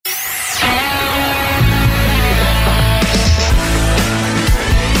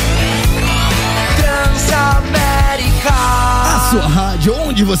sua rádio,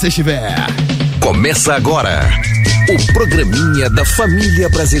 onde você estiver. Começa agora o programinha da família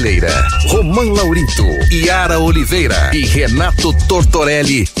brasileira. Romão Laurito, Yara Oliveira e Renato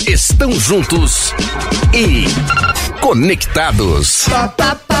Tortorelli estão juntos e conectados.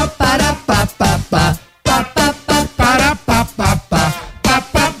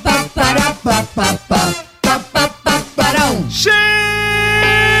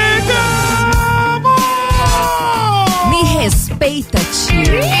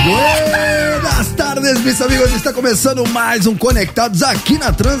 Buenas tardes, meus amigos, está começando mais um Conectados aqui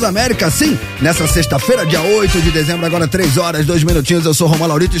na Transamérica, sim, nessa sexta-feira, dia 8 de dezembro, agora 3 horas, 2 minutinhos, eu sou Romão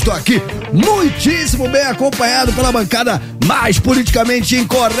Laurito, estou aqui muitíssimo bem acompanhado pela bancada mais politicamente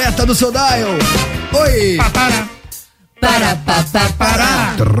incorreta do seu dial. Oi! Para.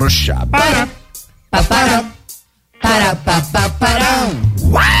 Trouxa. Para.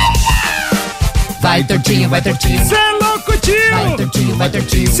 Vai, tortinho, vai, tortinho. Cê é louco, tio! Vai, tortinho, vai,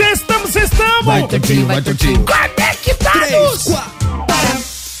 tortinho. Cestamos! Vai, tortinho, vai, tortinho. Conectados! 3, 4.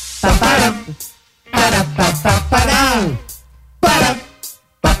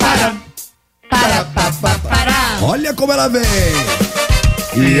 Olha como ela vem!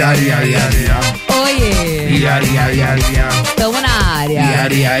 Ia. Oiê! Ia. Tamo na área.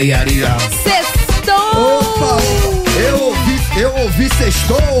 Ia. Sextou! Opa! Eu ouvi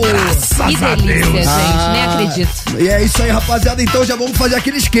sextou! Que delícia, gente, nem acredito. E é isso aí, rapaziada, então já vamos fazer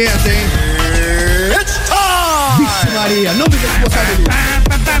aquele esquenta, hein? Vixe Maria, não me responsabilize.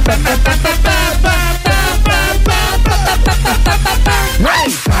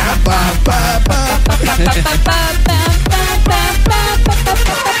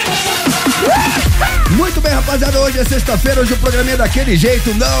 Muito bem, rapaziada, hoje é sexta-feira, hoje o programa é daquele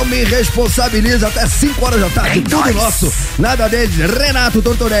jeito, não me responsabiliza, até 5 horas da tarde, tudo nosso, nada deles. Renato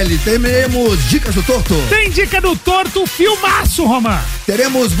Tortorelli, teremos dicas do Torto? Tem dica do Torto, filmaço, Romã.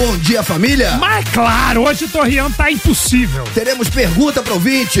 Teremos Bom Dia Família? Mas claro, hoje o Torrião tá impossível. Teremos pergunta pro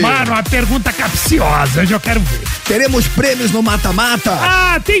ouvinte? Mano, uma pergunta capciosa, hoje eu quero ver. Teremos prêmios no mata-mata?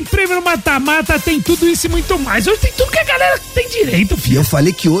 Ah, tem prêmio no mata-mata, tem tudo isso e muito mais. Hoje tem tudo que a galera tem direito, E filho. eu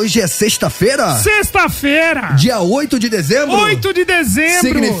falei que hoje é sexta-feira? Sexta-feira. Dia 8 de dezembro? 8 de dezembro.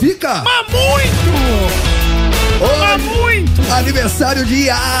 Significa? Mas muito! Mas muito! Aniversário de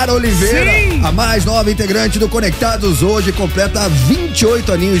Yara Oliveira. Sim. A mais nova integrante do Conectados, hoje completa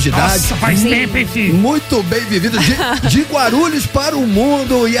 28 aninhos de idade. Nossa, faz tempo, hein, filho? Muito bem vivido, de Guarulhos para o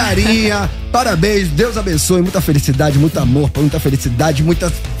mundo, Yarinha. Parabéns, Deus abençoe, muita felicidade, muito amor, muita felicidade,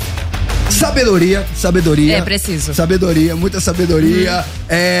 muita sabedoria. É preciso. Sabedoria, muita sabedoria,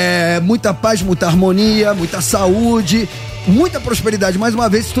 muita paz, muita harmonia, muita saúde, muita prosperidade. Mais uma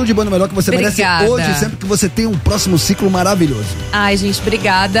vez, tudo de bom e melhor que você Obrigada. merece hoje, sempre que você tem um próximo ciclo maravilhoso. Ai, gente,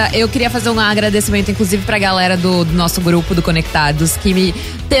 obrigada. Eu queria fazer um agradecimento, inclusive, pra galera do nosso grupo do Conectados, que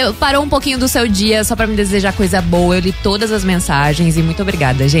parou um pouquinho do seu dia só pra me desejar coisa boa. Eu li todas as mensagens e muito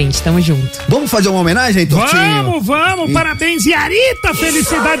obrigada, gente. Tamo junto. Vamos fazer uma homenagem, Tortinho? Vamos. Parabéns, Yarita.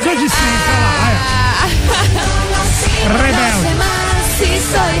 Felicidades hoje sim. Rebelde.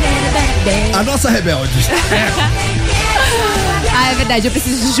 A nossa rebelde. Ah, é verdade. Eu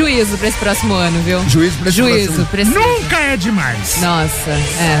preciso de juízo pra esse próximo ano, viu? Juízo pra esse próximo. Preciso. Nunca é demais. Nossa,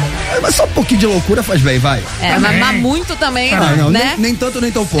 Mas só um pouquinho de loucura faz bem, vai. mas muito também, Não, né? nem tanto,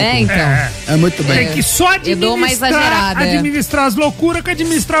 nem tão pouco. Então. É muito bem. Tem que só Eu dou uma exagerada. administrar as loucuras que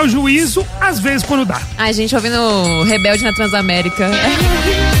administrar o juízo, às vezes, quando dá. Ai, gente, ouvindo Rebelde na Transamérica.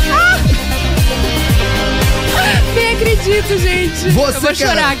 Nem acredito, gente. Eu vou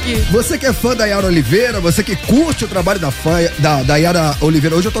chorar aqui. Você que é fã da Yara Oliveira, você que curte o trabalho da Yara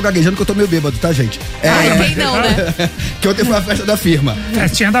Oliveira. Hoje eu tô gaguejando que eu tô meio bêbado, tá, gente? Quem não, né? Que ontem foi a festa da firma.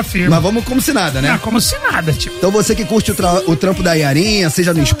 Festinha da firma. Mas vamos como se nada, né? Não, como se nada, tipo. Então você que curte o trampo da Yarinha,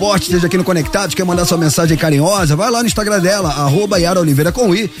 seja no esporte, seja aqui no Conectados, quer mandar sua mensagem carinhosa, vai lá no Instagram dela, @Yara Oliveira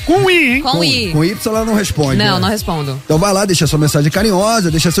com I. Com I, hein? Com I. Com Y ela não responde. Não, né? não respondo. Então vai lá, deixa sua mensagem carinhosa,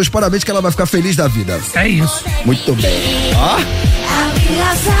 deixa seus parabéns que ela vai ficar feliz da vida. É isso. Muito bem. Ó. Abrir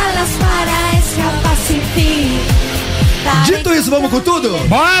as alas para escapar sem fim. Dito isso, vamos com tudo?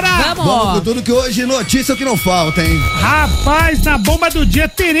 Bora! Vamos com tudo que hoje notícia que não falta, hein? Rapaz, na bomba do dia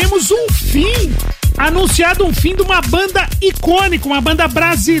teremos um fim. Anunciado um fim de uma banda icônica, uma banda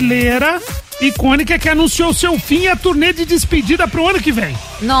brasileira icônica que anunciou seu fim e a turnê de despedida pro ano que vem.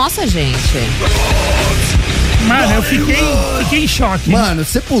 Nossa, gente. Mano, eu fiquei em choque. Mano,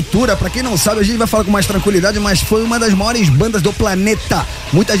 Sepultura, pra quem não sabe, a gente vai falar com mais tranquilidade, mas foi uma das maiores bandas do planeta.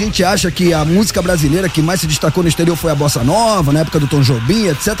 Muita gente acha que a música brasileira que mais se destacou no exterior foi a Bossa Nova, na época do Tom Jobim,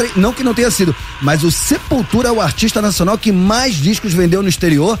 etc. Não que não tenha sido, mas o Sepultura é o artista nacional que mais discos vendeu no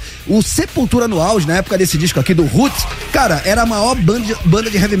exterior. O Sepultura no auge, na época desse disco aqui do Roots, cara, era a maior banda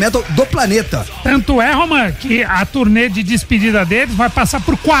de heavy metal do planeta. Tanto é, Roman, que a turnê de despedida deles vai passar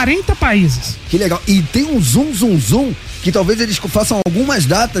por 40 países. Que legal. E tem um zoom, que talvez eles façam algumas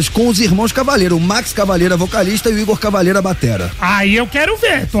datas com os irmãos Cavaleiro. O Max Cavaleiro, a vocalista, e o Igor Cavaleiro, a batera. Aí eu quero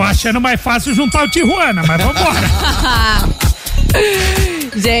ver. Tô achando mais fácil juntar o Tijuana, mas vambora.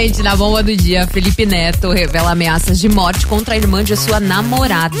 Gente, na bomba do dia, Felipe Neto revela ameaças de morte contra a irmã de sua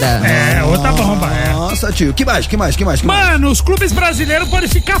namorada. Outra bomba. Nossa, tio. Que mais? Mano, os clubes brasileiros podem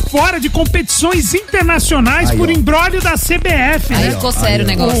ficar fora de competições internacionais por imbróglio da CBF, Aí né? ficou sério o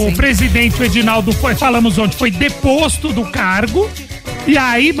negócio. O presidente, o Edinaldo, falamos ontem, foi deposto do cargo. E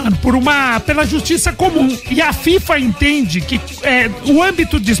aí, mano, pela justiça comum. E a FIFA entende que o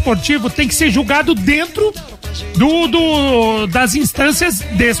âmbito desportivo tem que ser julgado dentro das instâncias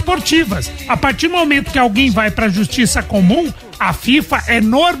desportivas. A partir do momento que alguém vai pra justiça comum, a FIFA é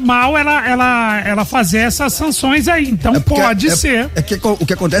normal ela fazer essas sanções aí. Então pode ser. O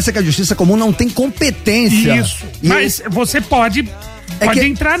que acontece é que a justiça comum não tem competência. Isso. Mas você pode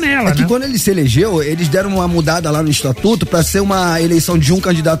entrar nela, É que né? quando ele se elegeu, eles deram uma mudada lá no estatuto pra ser uma eleição de um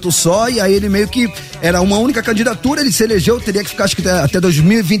candidato só, e aí ele meio que era uma única candidatura, ele se elegeu, teria que ficar acho que até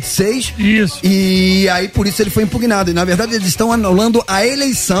 2026. Isso. E aí por isso ele foi impugnado. E na verdade eles estão anulando a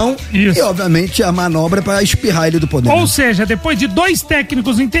eleição. Isso. E obviamente a manobra é pra espirrar ele do poder. Ou seja, depois de 2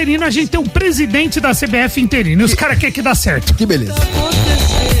 técnicos interinos, a gente tem um presidente da CBF interino. E os caras querem que dá certo. Que beleza.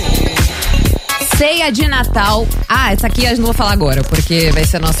 Ceia de Natal. Essa aqui eu não vou falar agora, porque vai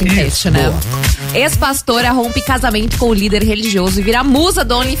ser nosso enquete, né? boa. Ex-pastora rompe casamento com o líder religioso e vira musa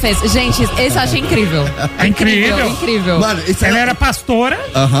do OnlyFans. Gente, esse eu achei incrível. É incrível. Incrível. Mano, isso Ela era pastora,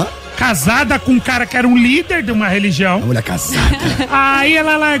 casada com um cara que era um líder de uma religião. Uma mulher casada. Aí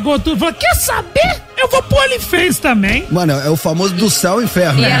ela largou tudo e falou: quer saber? Eu vou pro OnlyFans também. Mano, é o famoso do céu ao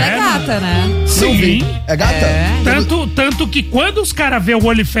inferno. E ela é gata, né? Sim. É gata? Tanto que quando os caras vê o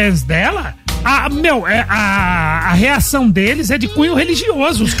OnlyFans dela, a reação deles é de cunho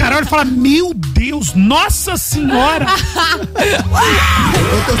religioso. Os caras olham e falam: meu Deus, Nossa Senhora!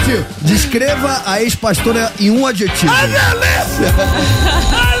 Ô, tio, descreva a ex-pastora em um adjetivo.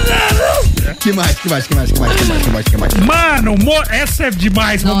 Que mais? Mano, essa é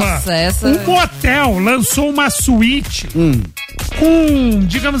demais, Nossa, mamãe. essa- Um motel lançou uma suíte com,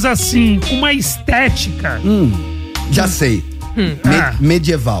 digamos assim, uma estética. Já sei.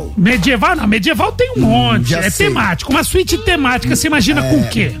 Medieval. Medieval não, medieval tem um monte. já É sei. temático. Uma suíte temática, você imagina com o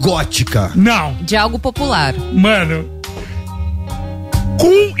quê? Gótica. Não, De algo popular. mano.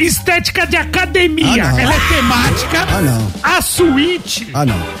 Com estética de academia. Ah, não. Ela é temática. Ah, não. A suíte Ah,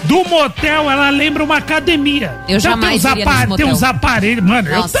 não. do motel, ela lembra uma academia. Eu jamais tem iria nesse motel. Tem uns aparelhos. Mano,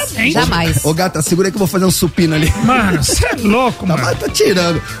 Nossa, eu também. jamais. Ô, gata, segura aí que eu vou fazer um supino ali. Mano, você é louco, Tá, mano. mas tá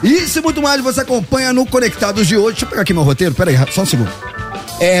tirando. Isso e muito mais você acompanha no Conectados de hoje. Deixa eu pegar aqui meu roteiro. Pera aí, só um segundo.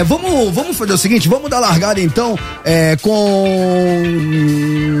 Vamos fazer o seguinte, vamos dar largada então com...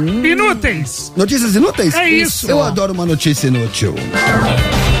 Inúteis. Notícias inúteis? É isso. Eu adoro uma notícia inútil.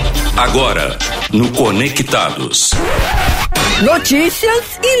 Agora, no Conectados. Notícias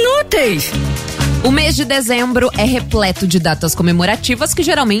inúteis. O mês de dezembro é repleto de datas comemorativas que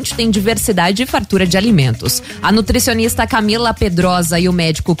geralmente têm diversidade e fartura de alimentos. A nutricionista Camila Pedrosa e o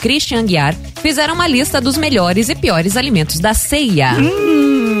médico Christian Guiar fizeram uma lista dos melhores e piores alimentos da ceia.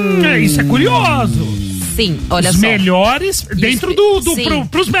 Isso é curioso. Sim, olha Os só. melhores dentro Sim.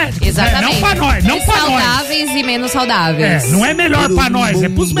 pros médicos. Exatamente. Né? Não pra nós, não pra nós. Saudáveis e menos saudáveis. Não é melhor pra nós, é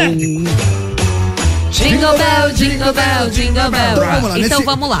pros médicos. Jingle bell, jingle bell, jingle bell. Então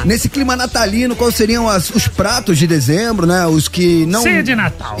vamos lá. Nesse clima natalino, quais seriam os pratos de dezembro, né? Os que não... Ceia de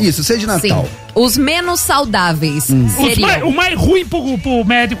Natal. Isso, ceia de Natal. Sim. Os menos saudáveis seriam... O mais ruim pro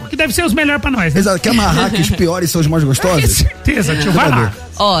médico, que deve ser os melhores pra nós. Né? Exato, quer amarrar que os piores são os mais Com gostosos? certeza, tio. Vai lá.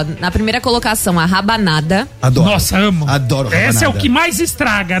 Ó, na primeira colocação, a rabanada. Adoro. Nossa, amo. Adoro Esse é rabanada. o que mais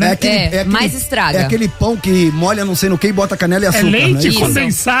estraga, né? mais estraga. É aquele pão que molha não sei no que e bota canela e É açúcar, leite né?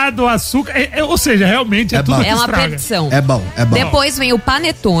 condensado, açúcar. Ou seja, realmente é tudo bom. que É uma estraga. perdição. É bom. Depois vem o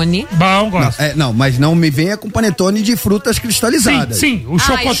panetone. Bom, gosto. Não, mas não me venha com panetone de frutas cristalizadas. Sim, o Os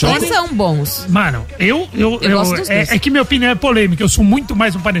chocotone. dois são bons. Mano, eu gosto dos dois. é que minha opinião é polêmica. Eu sou muito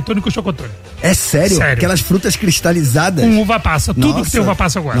mais um panetone que o chocotone. É sério? Sério. Aquelas frutas cristalizadas? Com uva passa. Tudo Nossa. que tem uva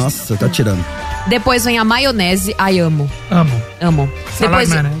passa eu gosto. Nossa, tá tirando. Depois vem a maionese. Ai, amo. Amo. Amo. Salada Depois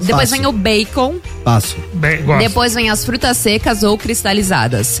maionese. depois Fácil. vem o bacon. Passo. Gosto. Depois vem as frutas secas ou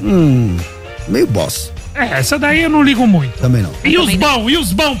cristalizadas. Meio boss. Essa daí eu não ligo muito. Também não. E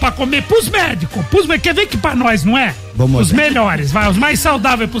os bons pra comer pros médicos? Quer ver que pra nós, não é? Vamos os ver. melhores, vai. Os mais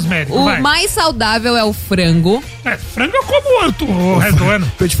saudáveis pros médicos, O vai. mais saudável é o frango. Frango eu como o resto do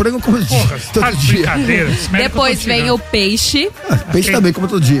ano. Peito de frango eu como Porra, todo faz dia. brincadeira. Esse médico Depois eu tô vem tirando. o peixe. Peixe também como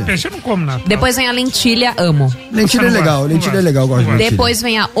todo dia. Peixe eu não como nada. Depois vem a lentilha, amo. Lentilha é Não legal, gosto, lentilha não é legal, gosto de gosto. lentilha. Depois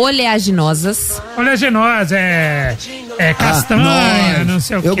vem a oleaginosas. Oleaginosa, castanha, nós. não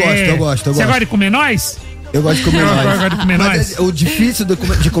sei o quê. Eu gosto. Você gosta de comer nós? Eu gosto de comer Eu nós. gosto de comer Mas nós. o difícil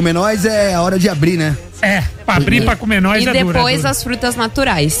de comer nós é a hora de abrir, né? Pra abrir pra comer nós E é dura. depois as frutas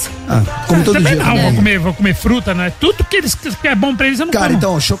naturais. Como todo também dia. não, também. vou comer fruta, né? Tudo que é bom pra eles eu não Cara, como.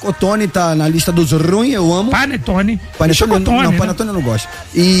 então, chocotone tá na lista dos ruins, eu amo. Panetone. Panetone, não, né? panetone eu não gosto.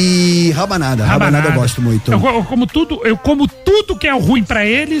 E rabanada eu gosto muito. Eu como tudo que é ruim pra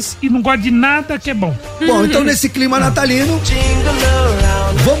eles e não gosto de nada que é bom. Bom, então nesse clima natalino,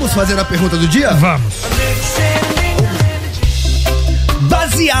 vamos fazer a pergunta do dia? Vamos.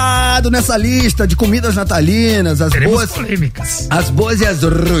 Baseado nessa lista de comidas natalinas, as Teremos boas, polêmicas. as boas e as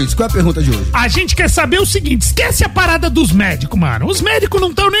ruins. Qual é a pergunta de hoje? A gente quer saber o seguinte, esquece a parada dos médicos, mano. Os médicos não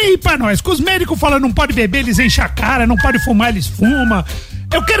estão nem aí pra nós. Com os médicos falando não pode beber, eles enchem a cara, não pode fumar, eles fumam.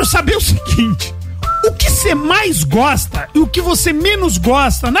 Eu quero saber o seguinte, o que você mais gosta e o que você menos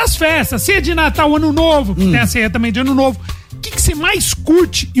gosta nas festas, ceia de Natal, Ano Novo, tem a ceia também de Ano Novo. O que você mais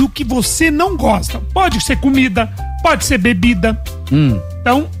curte e o que você não gosta? Pode ser comida, pode ser bebida.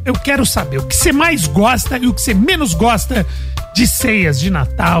 Então, eu quero saber o que você mais gosta e o que você menos gosta de ceias de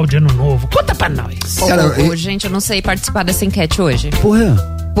Natal, de Ano Novo. Conta pra nós. Cara, Gente, eu não sei participar dessa enquete hoje. Porra,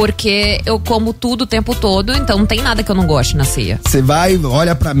 Porque eu como tudo o tempo todo, então não tem nada que eu não goste na ceia. você vai,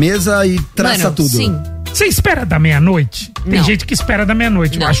 olha pra mesa e traça Mano, tudo. Sim. Você espera da meia-noite? Tem Não. gente que espera da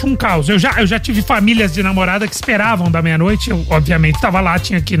meia-noite. Eu Não. acho um caos. Eu já tive famílias de namorada que esperavam da meia-noite. Eu, obviamente, tava lá,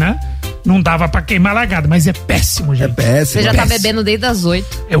 tinha que, né? Não dava pra queimar largada, mas é péssimo, É gente. péssimo. Você já tá Péssimo. bebendo desde as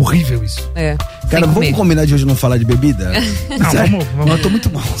 8. É horrível isso. É. Cara, sem vamos comer. combinar de hoje não falar de bebida? Não, Sério? vamos. Eu tô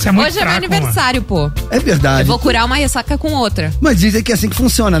muito mal. Você é muito Hoje é meu fraco, aniversário, pô. É verdade. Eu vou curar uma ressaca com outra. Mas dizem que é assim que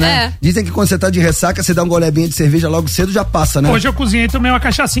funciona, né? É. Dizem que quando você tá de ressaca, você dá um golebinha de cerveja logo cedo, já passa, né? mano. Hoje eu cozinhei e tomei uma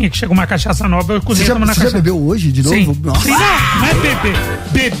cachaçinha, que chegou uma cachaça nova, eu Você cozinhei e já, tomei uma você já cachaça. bebeu hoje de novo? Sim. Nossa. Sim, não é beber.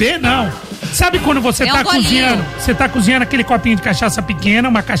 Beber, não. Sabe quando você É tá um golinho. cozinhando? Você tá cozinhando aquele copinho de cachaça pequena,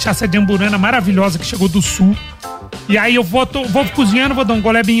 uma cachaça de amburana maravilhosa que chegou do sul. E aí eu vou cozinhando, vou dar um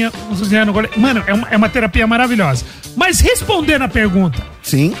golebinha, cozinhando, Mano, é uma terapia maravilhosa. Mas respondendo a pergunta,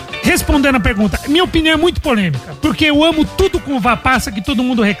 Sim. minha opinião é muito polêmica. Porque eu amo tudo com uva passa que todo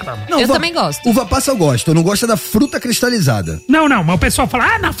mundo reclama. Eu também gosto. Uva passa eu gosto. Eu não gosto da fruta cristalizada. Não, mas o pessoal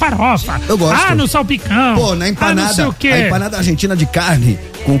fala, na farofa. Eu gosto. No salpicão. Pô, na empanada. não sei o quê. A empanada argentina de carne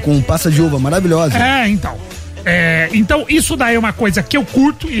com passa de uva, maravilhosa. Então isso daí é uma coisa que eu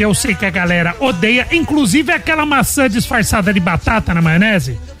curto e eu sei que a galera odeia. Inclusive aquela maçã disfarçada de batata na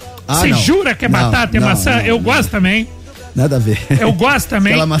maionese. Você não. jura que é Não, batata e não, maçã? não, Eu não. gosto também. Nada a ver. Eu gosto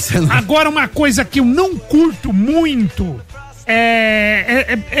também. Aquela maçã não. Agora, uma coisa que eu não curto muito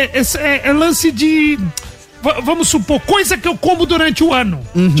é lance de... Vamos supor, coisa que eu como durante o ano.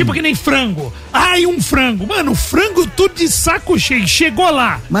 Tipo que nem frango. Um frango. Mano, frango tudo de saco cheio. Chegou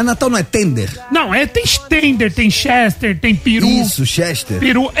lá. Mas Natal não é tender? Não, tem tender, tem chester, tem peru. Isso, Chester.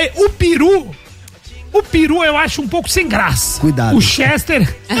 Peru. O peru eu acho um pouco sem graça. Cuidado. O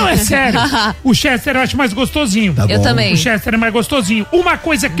Chester, não é sério. O Chester eu acho mais gostosinho. Tá Eu bom. também. O Chester é mais gostosinho. Uma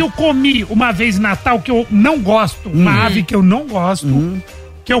coisa que eu comi uma vez em Natal que eu não gosto, uma ave que eu não gosto,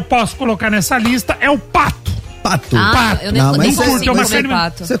 que eu posso colocar nessa lista, é o pato. Pato. Eu nem, Não, nem mas consigo é uma comer série-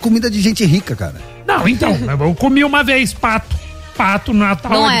 pato. Isso é comida de gente rica, cara. Não, então, eu comi uma vez pato. Pato no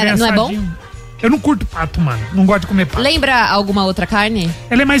Natal. Não é aniversadinho. Eu não curto pato, mano. Não gosto de comer pato. Lembra alguma outra carne?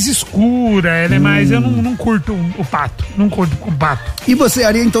 Ela é mais escura, ela é mais... Eu não curto o pato. Não curto o pato. E você,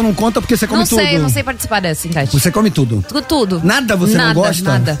 Ari, então não conta porque você come Não tudo. sei participar dessa enquete. Você come tudo. Tudo. Nada você não gosta?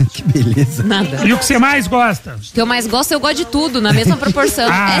 Nada. Que beleza. Nada. E o que você mais gosta? O que eu mais gosto, eu gosto de tudo, na mesma proporção.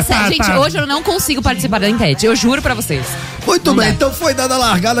 Gente, hoje eu não consigo participar da enquete, eu juro pra vocês. Muito Não bem, dá. então foi dada a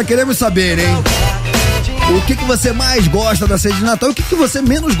largada, queremos saber, hein? O que você mais gosta da ceia de Natal e o que você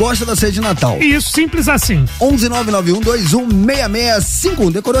menos gosta da ceia de Natal? Isso, simples assim.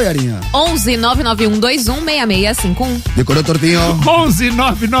 11991216651. Decorou, Yarinha? 11-991-21-6651. Decorou, Tortinho?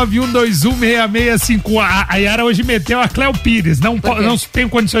 11-991216651. A Yara hoje meteu a Cléo Pires. Não tenho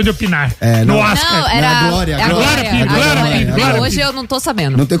condição de opinar. Não. No Oscar. Não, era a Glória, é a Glória, Glória, Glória, a Glória. Glória, Hoje Glória. eu não tô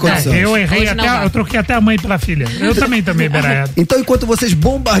sabendo. Não tem condição. Eu errei Hoje não até, vai. eu troquei até a mãe pela filha. Eu também, Beraiado. Então, enquanto vocês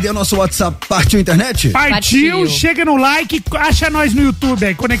bombardeiam nosso WhatsApp, partiu a internet? Partiu Curtiu, chega no like, acha nós no YouTube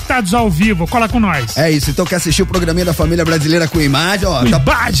aí, Conectados ao Vivo, cola com nós. É isso, então quer assistir o programinha da família brasileira com imagem, ó. Tá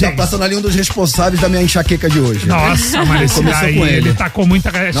passando ali um dos responsáveis da minha enxaqueca de hoje. Nossa, mas esse daí, com ele tá com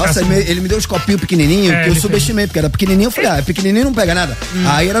muita... Nossa, ele me deu uns copinhos pequenininhos, que eu subestimei, porque era pequenininho, eu falei, pequenininho não pega nada.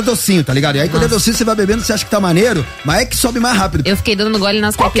 Aí era docinho, tá ligado? E aí quando é docinho, você vai bebendo, você acha que tá maneiro, mas é que sobe mais rápido. Eu fiquei dando gole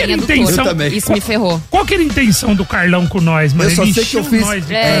nas copinhas do Toro. Eu também. Isso me ferrou. Qual que era a intenção do Carlão com nós, mano? Eu só sei que eu fiz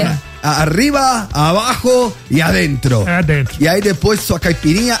arriba, abaixo e adentro. E aí depois só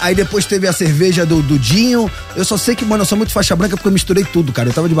caipirinha, aí depois teve a cerveja do Dinho. Eu só sei que, mano, eu sou muito faixa branca porque eu misturei tudo, cara.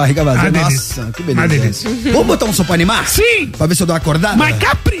 Eu tava de barriga vazia. Nossa, que beleza. Vamos botar um som pra animar? Sim! Pra ver se eu dou uma acordada? Mas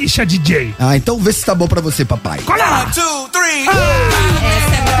capricha, DJ. Então vê se tá bom pra você, papai. Cola lá! 1, 2, 3.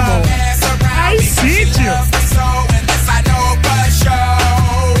 Essa é muito boa. Aí sim, tio.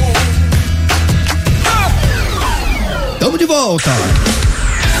 Tamo de volta.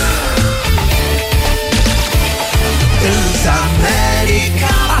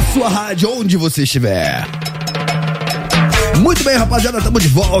 A sua rádio, onde você estiver. Muito bem, rapaziada, tamo de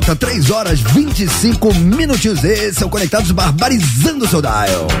volta. 3 horas 25 minutinhos. Esse é o Conectados, barbarizando o seu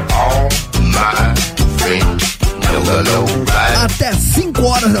dial. Até 5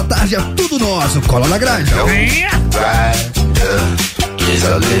 horas da tarde é tudo nosso. Cola na grade.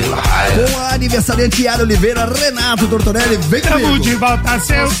 Com a aniversariante Yara Oliveira, Renato Tortorelli, vem comigo. Tamo de volta,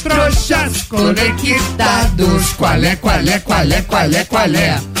 seus trouxas conectados. Qual é?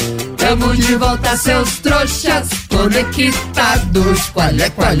 Tamo de volta, seus trouxas conectados. Qual é?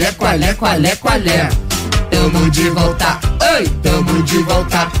 Tamo de volta, oi, tamo de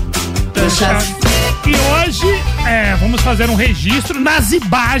volta, trouxas. E hoje vamos fazer um registro nas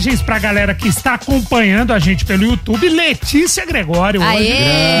imagens pra galera que está acompanhando a gente pelo YouTube. Letícia Gregório hoje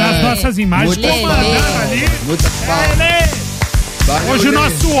nas nossas imagens. Ali. Hoje o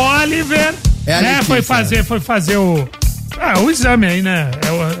nosso Oliver foi fazer o exame aí, né?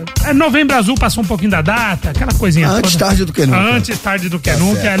 Novembro Azul passou um pouquinho da data, aquela coisinha Antes toda. tarde do que nunca. Antes tarde do que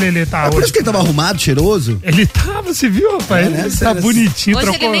nunca, a Lelê tá hoje. Por isso que ele tava arrumado, cheiroso? Ele tava, você viu, rapaz? Ele tá bonitinho.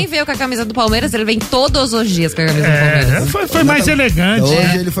 Hoje ele nem veio com a camisa do Palmeiras, ele vem todos os dias com a camisa do Palmeiras. Foi mais elegante.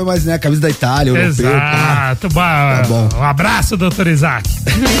 Hoje ele foi mais, né, a camisa da Itália, europeu. Exato, tá bom. Um abraço, doutor Isaac.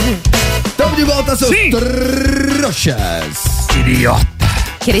 Tamo de volta, seus trouxas. Idiota.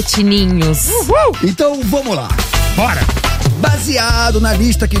 Cretininhos. Então, vamos lá. Bora. Baseado na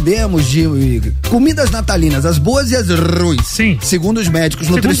lista que demos de comidas natalinas, as boas e as ruins. Sim. Segundo os médicos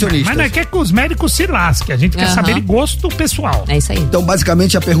nutricionistas. Mas não é que os médicos se lasquem, a gente quer saber de gosto pessoal. É isso aí. Então,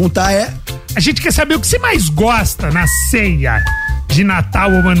 basicamente, a pergunta é... A gente quer saber o que você mais gosta na ceia de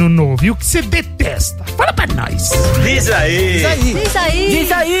Natal ou Ano Novo e o que você detesta. Fala pra nós. Diz aí. Diz aí. Diz aí.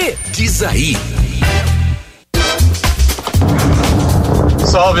 Diz aí. Diz aí.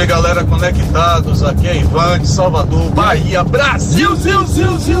 Salve, galera, conectados, aqui é Ivan de Salvador, Bahia, Brasil, Zil.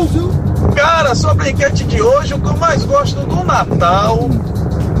 Cara, sobre a enquete de hoje, o que eu mais gosto do Natal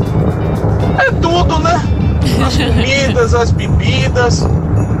é tudo, né? As comidas, as bebidas,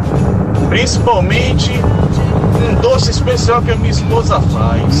 principalmente um doce especial que a minha esposa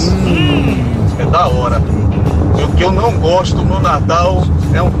faz. É da hora. E o que eu não gosto no Natal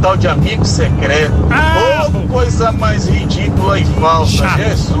é um tal de amigo secreto. Oh, coisa mais ridícula e falsa. Chato.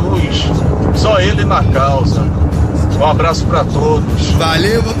 Jesus, só ele na causa. Um abraço pra todos.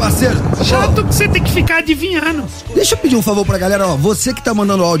 Valeu, meu parceiro. Chato que você tem que ficar adivinhando. Deixa eu pedir um favor pra galera, ó. Você que tá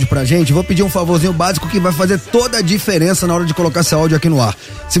mandando áudio pra gente, vou pedir um favorzinho básico que vai fazer toda a diferença na hora de colocar esse áudio aqui no ar.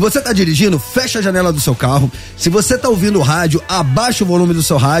 Se você tá dirigindo, fecha a janela do seu carro. Se você tá ouvindo o rádio, abaixa o volume do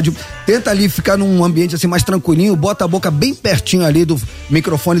seu rádio. Tenta ali ficar num ambiente assim mais tranquilinho, bota a boca bem pertinho ali do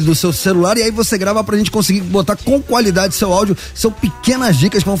microfone do seu celular e aí você grava pra gente conseguir botar com qualidade seu áudio. São pequenas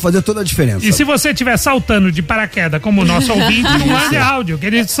dicas que vão fazer toda a diferença. E se você estiver saltando de paraquedas, como o nosso ouvinte, não mande áudio, que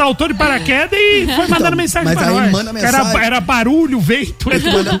ele saltou de paraquedas e foi mandando mensagem mas pra aí nós. manda mensagem. Era barulho, vento.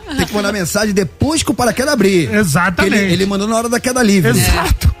 Tem que mandar mensagem depois que o paraquedas abrir. Exatamente. Ele mandou na hora da queda livre.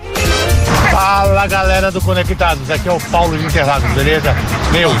 Exato. Fala, galera do Conectados, aqui é o Paulo de Interlagos, beleza?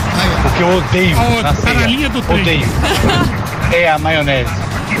 O que eu odeio na Tá na ceia, linha do trem. odeio, é a maionese.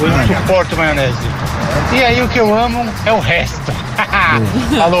 Eu não suporto maionese. E aí o que eu amo é o resto.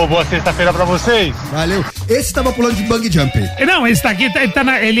 Falou, boa sexta-feira pra vocês. Valeu. Esse tava pulando de bungee jump. Não, esse daqui,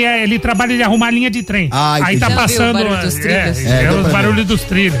 ele trabalha de arrumar a linha de trem. Aí tá entendi. passando Já viu o barulho dos trilhos? os barulhos dos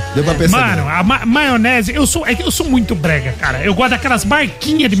trilhos. Deu pra perceber. Mano, a maionese, eu sou muito brega, cara. Eu gosto daquelas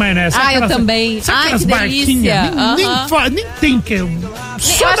barquinhas de maionese. Sabe Eu também. Sabe Ai, aquelas que delícia. barquinhas? Nem tem que...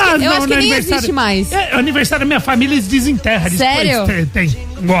 Só eu acho que nem aniversário. existe mais. Aniversário da minha família, eles desenterram. Sério? Tem.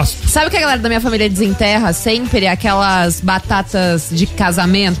 Gosto. Sabe o que a galera da minha família desenterra sempre? Aquelas batatas de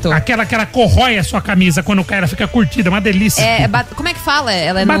casamento. Aquela que ela corrói a sua camisa quando o cara fica curtida, uma delícia. Como é que fala?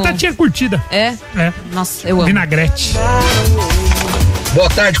 Ela é Batatinha curtida. É? Nossa, eu amo. Vinagrete. Boa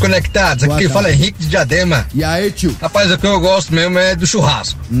tarde, Conectados. Aqui fala Henrique de Diadema. E aí, tio? Rapaz, o que eu gosto mesmo é do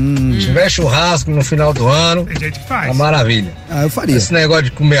churrasco. Se tiver churrasco no final do ano, tem gente que faz. É maravilha. Eu faria. Esse negócio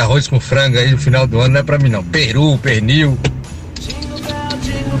de comer arroz com frango aí no final do ano não é pra mim não. Peru, pernil.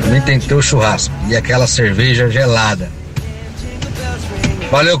 Também tem que ter o churrasco. E aquela cerveja gelada.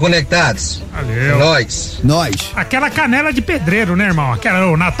 Valeu, Conectados. Valeu. Nós. Aquela canela de pedreiro, né, irmão?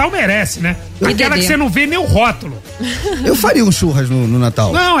 O Natal merece, né? Aquela que você não vê nem o rótulo. Eu faria um churras no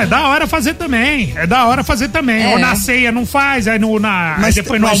Natal. Não, é da hora fazer também. Ou na ceia não faz, aí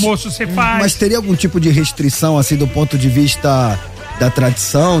depois no almoço você faz. Mas teria algum tipo de restrição, assim, do ponto de vista da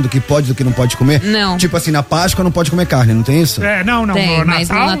tradição, do que pode e do que não pode comer? Não. Tipo assim, na Páscoa não pode comer carne, não tem isso? Não. Tem, no mas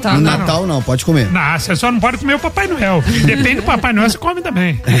Natal, no Natal não, pode comer. Não, você só não pode comer o Papai Noel. Depende do Papai Noel, você come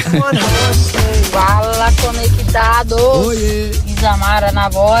também. Fala, Conectados. Oiê. Isamara na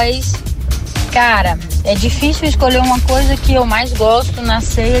voz. Cara, é difícil escolher uma coisa que eu mais gosto na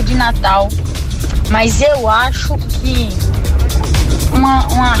ceia de Natal. Mas eu acho que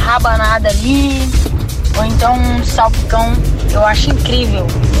uma rabanada ali, ou então um salpicão, eu acho incrível,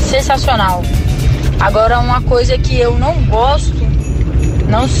 sensacional. Agora, uma coisa que eu não gosto,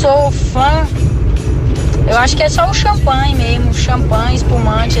 não sou fã, eu acho que é só o champanhe mesmo, champanhe,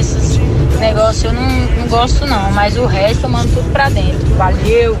 espumante, esses negócios eu não gosto não, mas o resto eu mando tudo pra dentro.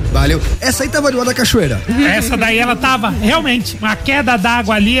 Valeu. Essa aí tava de uma da cachoeira. Essa daí ela tava, realmente, uma queda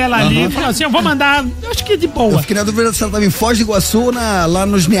d'água ali, falou assim, eu vou mandar, eu acho que de boa. Eu fiquei na dúvida se ela tava em Foz do Iguaçu ou lá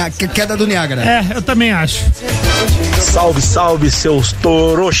nos queda do Niágara. Eu também acho. Salve, seus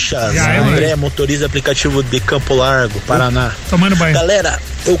toroxas. André, motorista aplicativo de Campo Largo, Paraná. Tomando banho. Galera,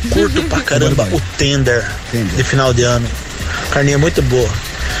 eu curto pra caramba o tender de final de ano. Carninha muito boa.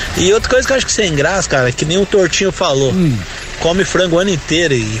 E outra coisa que eu acho que sem graça, cara, que nem o Tortinho falou. Come frango o ano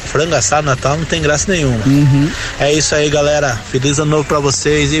inteiro e frango assado no Natal não tem graça nenhuma. É isso aí, galera. Feliz ano novo pra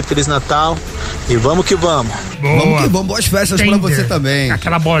vocês e Feliz Natal. E vamos que vamos. Boa. Vamos que vamos. Boas festas tender pra você também.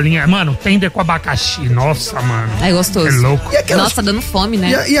 Aquela bolinha, mano, tender com abacaxi. Nossa, mano. É gostoso. É louco. Nossa, dando fome,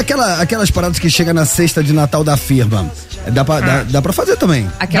 né? E aquelas paradas que chegam na cesta de Natal da firma? Dá pra fazer também.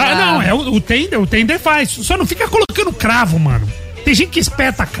 O tender faz. Só não fica colocando cravo, mano. Tem gente que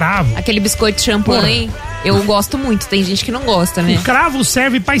espeta cravo. Aquele biscoito de champanhe, eu gosto muito. Tem gente que não gosta, né? O cravo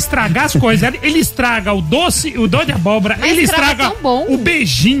serve pra estragar as coisas. Ele estraga o doce de abóbora. Mas ele estraga o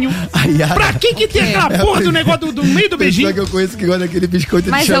beijinho. Pra que tem aquela porra do negócio do meio do beijinho? Só que eu conheço que gosta daquele biscoito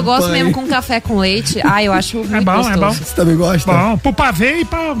Mas de champanhe. eu gosto mesmo com café com leite. Eu acho muito gostoso. É bom. Você também gosta? Bom, pro pavê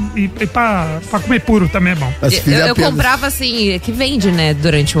e pra comer puro também é bom. Eu comprava assim, que vende, né,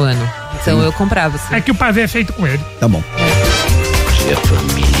 durante o ano. Então eu comprava assim. É que o pavê é feito com ele. Tá bom. Dia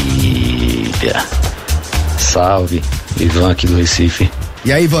família. Salve, Ivan aqui do Recife.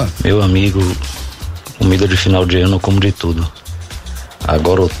 E aí, Ivan? Meu amigo, comida de final de ano eu como de tudo.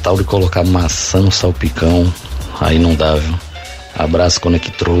 Agora o tal de colocar maçã no salpicão, aí não dá, viu? Abraço,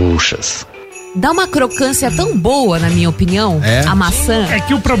 Conectrouxas. Dá uma crocância tão boa, na minha opinião, a maçã. É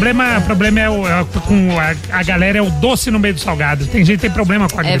que o problema com a galera é o doce no meio do salgado. Tem gente que tem problema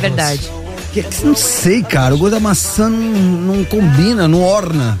com a É verdade. Não sei, cara. O gosto da maçã não combina, não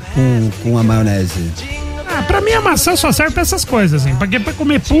orna com a maionese. Pra mim a maçã só serve pra essas coisas, assim. Porque pra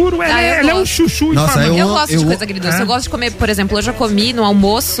comer puro, ela é um chuchu. Nossa, eu gosto de coisa agridoce. Eu gosto de comer, por exemplo, hoje eu comi no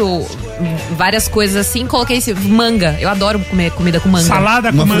almoço várias coisas assim, coloquei manga. Eu adoro comer comida com manga.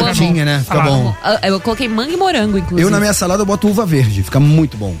 Salada com manga. Frutinha, né? Fica bom. Eu coloquei manga e morango, inclusive. Eu na minha salada eu boto uva verde, fica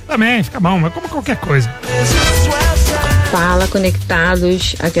muito bom. Também, fica bom, mas como qualquer coisa. Fala,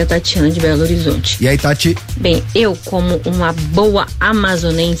 Conectados, aqui é a Tatiana de Belo Horizonte. E aí, Tati? Bem, eu, como uma boa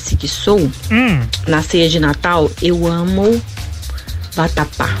amazonense que sou, na ceia de Natal, eu amo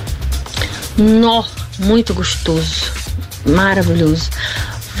vatapá. Muito gostoso, maravilhoso.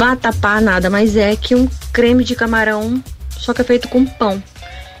 Vatapá nada mais é que um creme de camarão, só que é feito com pão.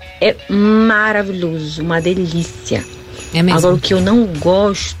 É maravilhoso, uma delícia. É mesmo? Agora, o que eu não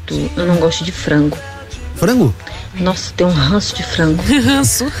gosto de frango. Frango? Nossa, tem um ranço de frango.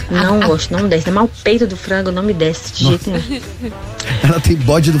 Ranço? Não gosto, não me desce. Mas o peito do frango não me desce de jeito nenhum. Ela tem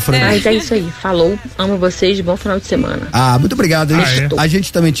bode do frango. Mas é isso aí, falou. Amo vocês, bom final de semana. Muito obrigado. A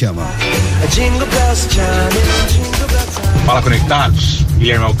gente também te ama. Fala, Conectados.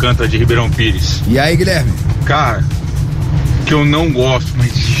 Guilherme Alcântara de Ribeirão Pires. E aí, Guilherme? Cara, que eu não gosto,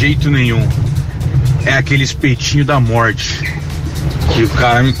 mas de jeito nenhum, é aquele espetinho da morte que o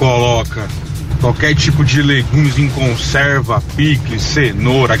cara me coloca qualquer tipo de legumes em conserva, picles,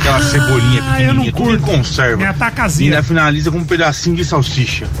 cenoura, aquela cebolinha pequenininha, tudo em conserva. Me atacazinha. E ainda finaliza com um pedacinho de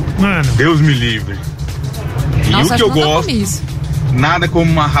salsicha. Mano. Deus me livre. E Nossa, o que eu gosto, nada como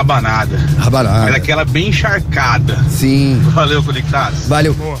uma rabanada. Mas aquela bem encharcada. Sim. Valeu, Conectados.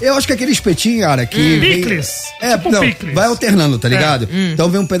 Valeu. Eu acho que aquele espetinho, cara, que picles. Tipo picles. Vai alternando, tá ligado? Então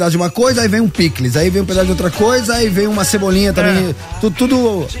vem um pedaço de uma coisa, aí vem um picles, aí vem um pedaço de outra coisa, aí vem uma cebolinha também.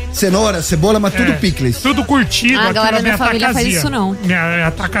 Tudo cenoura, cebola, mas tudo picles. Tudo curtido. A galera da minha família faz isso não. Minha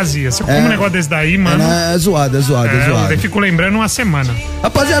atacasia. Se eu como um negócio desse daí, mano... É zoado. Eu fico lembrando uma semana.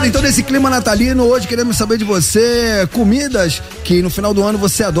 Rapaziada, então nesse clima natalino, hoje queremos saber de você comidas que no final do ano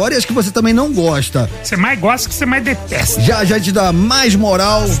você adora e as que você também não gosta. Você mais gosta que você mais detesta. Já te dá mais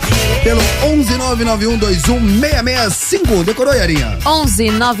moral pelo 11991216651. Decorou, Yarinha?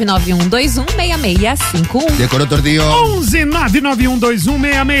 11991216651. Decorou, Tordinho?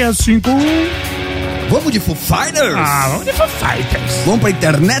 11991216651. Vamos de Foo Fighters? Vamos de Foo Fighters. Vamos pra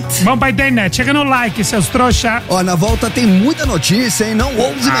internet? Vamos pra internet. Chega no like, seus trouxa. Ó, na volta tem muita notícia, hein? Não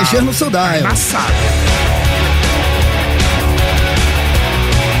ouse mexer no seu dial. Embaçado.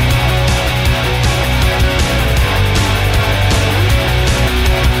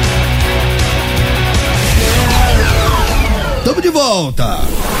 Tamo de volta.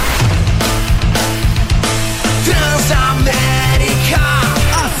 Transamérica,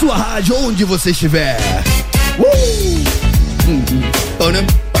 a sua rádio onde você estiver.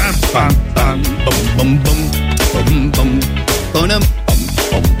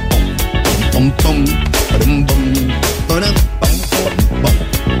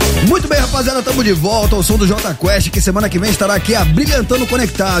 Muito bem, rapaziada, tamo de volta ao som do Jota Quest, que semana que vem estará aqui abrilhantando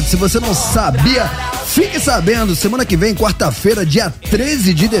Conectados. Se você não sabia, fique sabendo, semana que vem, quarta-feira, dia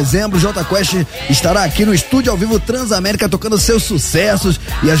 13 de dezembro, o Jota Quest estará aqui no estúdio ao vivo Transamérica tocando seus sucessos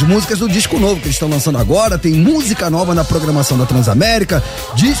e as músicas do disco novo que eles estão lançando agora. Tem música nova na programação da Transamérica,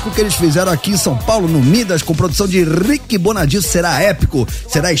 disco que eles fizeram aqui em São Paulo, no Midas, com produção de Rick Bonadil. Será épico,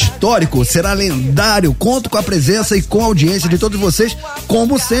 será histórico, será lendário. Conto com a presença e com a audiência de todos vocês.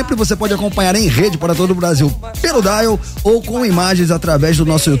 Como sempre, você pode acompanhar em rede para todo o Brasil pelo dial ou com imagens através do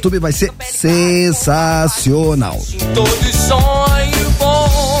nosso YouTube. Vai ser sensacional.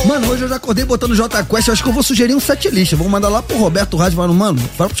 Mano, hoje eu já acordei botando Jota Quest. Eu acho que eu vou sugerir um setlist. Vou mandar lá pro Roberto Rádio, falando, mano,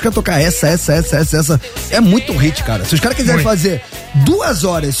 fala pros caras tocar essa. É muito hit, cara. Se os caras quiserem fazer 2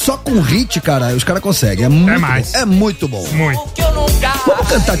 horas só com hit, cara, os caras conseguem. É muito bom. É muito bom. Muito. Vamos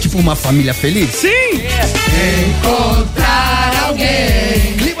cantar tipo Uma Família Feliz? Sim! encontrar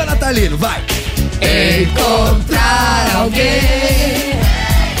alguém. Clima natalino, vai! Encontrar alguém.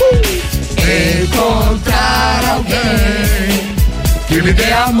 Encontrar alguém que me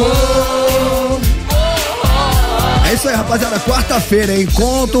dê amor. É isso aí, rapaziada. Quarta-feira, hein?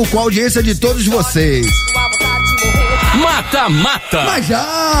 Conto com a audiência de todos vocês. Mata-mata. Mas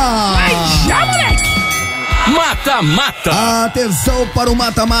já, moleque. Mata-mata. Atenção para o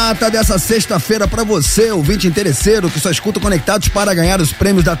mata-mata dessa sexta-feira para você, ouvinte interesseiro, que só escuta Conectados para ganhar os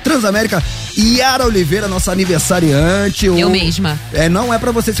prêmios da Transamérica. Yara Oliveira, nossa aniversariante. Eu mesma. Não é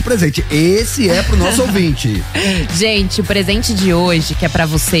para você esse presente, esse é pro nosso ouvinte. Gente, o presente de hoje, que é pra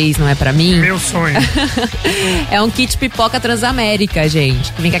vocês, não é pra mim. Meu sonho. É um kit pipoca Transamérica,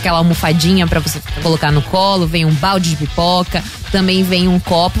 gente. Que vem com aquela almofadinha pra você colocar no colo, vem um balde de pipoca, também vem um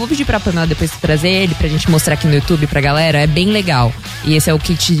copo. Vou pedir pra Pamela depois trazer ele pra gente mostrar aqui no YouTube pra galera. É bem legal. E esse é o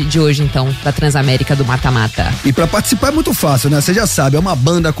kit de hoje, então, da Transamérica do Mata-Mata. E pra participar é muito fácil, né? Você já sabe, é uma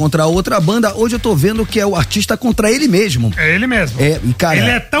banda contra outra banda. Hoje eu tô vendo que é o artista contra ele mesmo. É ele mesmo. E cara, ele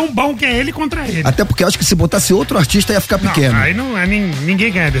é tão bom que é ele contra ele. Até porque eu acho que se botasse outro artista ia ficar pequeno. Aí não é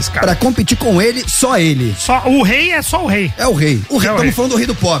ninguém ganha desse cara. Pra competir com ele, só ele. O rei é só o rei. É o rei. Estamos falando do rei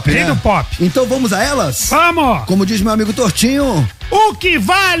do pop, né? Rei do pop. Então vamos a elas? Vamos! Como diz meu amigo Tortinho, o que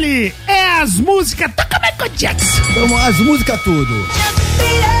vale é as músicas. Toca Michael Jackson. Vamos, as músicas tudo.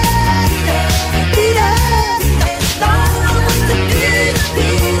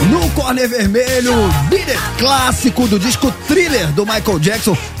 No corner vermelho, Beat It, clássico do disco Thriller do Michael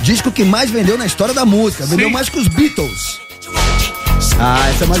Jackson, disco que mais vendeu na história da música. Vendeu mais que os Beatles.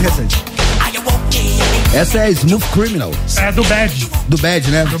 Essa é mais recente. Essa é Smooth Criminal. É do Bad. Do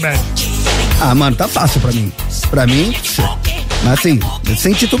Bad, né? Do Bad. Mano, tá fácil pra mim. Mas assim,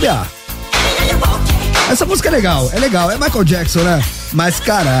 sem titubear. Essa música é legal, é Michael Jackson, né? Mas,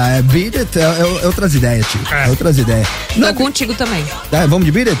 cara, Beat It é outras ideias, tio. É outras ideias. Tô contigo também. Vamos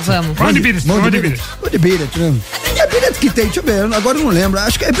de Beat It? Vamos. Vamos de Beat It. Vamos de Beat It, né? É Beat It que tem, deixa eu ver, agora eu não lembro.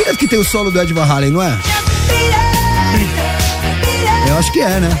 Acho que é Beat It que tem o solo do Ed Van Halen, não é? Eu acho que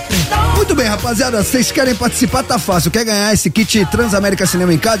é, né? Muito bem, rapaziada, vocês querem participar? Tá fácil. Quer ganhar esse kit Transamérica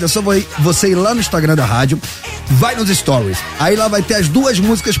Cinema em Casa? É só você ir lá no Instagram da rádio, vai nos stories. Aí lá vai ter as duas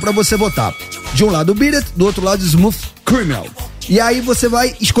músicas pra você votar. De um lado o Beat It, do outro lado Smooth Criminal. E aí você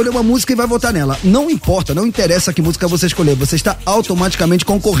vai escolher uma música e vai votar nela. Não importa, não interessa que música você escolher, você está automaticamente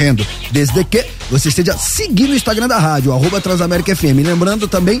concorrendo, desde que você esteja seguindo o Instagram da rádio, @Transamérica FM. Lembrando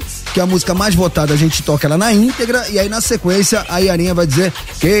também que a música mais votada a gente toca ela na íntegra e aí na sequência a Yarinha vai dizer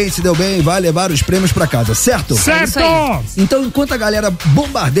quem se deu bem vai levar os prêmios pra casa, certo? Certo! Então enquanto a galera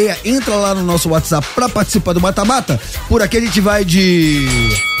bombardeia, entra lá no nosso WhatsApp pra participar do mata-mata. Por aqui a gente vai de...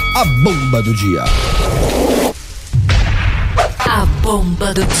 A bomba do dia. A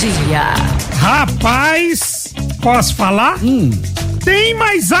bomba do dia. Rapaz, posso falar? Tem,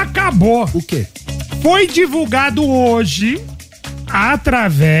 mas acabou. O quê? Foi divulgado hoje,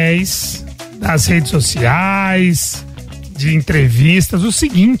 através das redes sociais, de entrevistas, o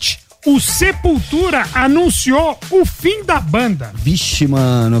seguinte: o Sepultura anunciou o fim da banda. Vixe,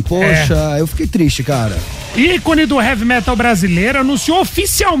 mano, poxa, eu fiquei triste, cara. Ícone do heavy metal brasileiro anunciou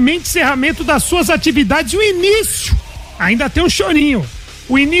oficialmente o encerramento das suas atividades e o início, ainda tem um chorinho,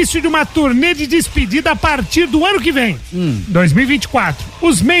 o início de uma turnê de despedida a partir do ano que vem, 2024.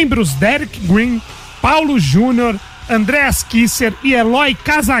 Os membros Derek Green, Paulo Júnior, Andreas Kisser e Eloy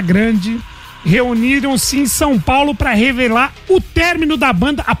Casagrande reuniram-se em São Paulo para revelar o término da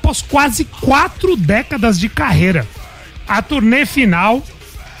banda após quase 4 décadas de carreira. A turnê final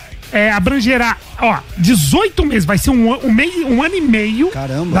abrangerá 18 meses, vai ser um ano e meio.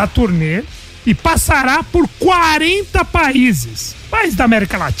 Caramba. Da turnê e passará por 40 países da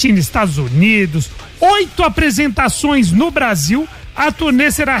América Latina, Estados Unidos, 8 apresentações no Brasil. A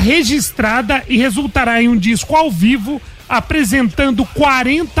turnê será registrada e resultará em um disco ao vivo apresentando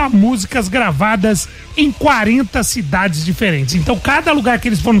 40 músicas gravadas em 40 cidades diferentes. Então, cada lugar que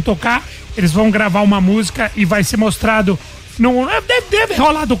eles vão tocar, eles vão gravar uma música e vai ser mostrado. Deve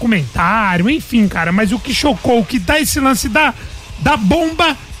rolar documentário, enfim, cara. Mas o que chocou, o que dá esse lance da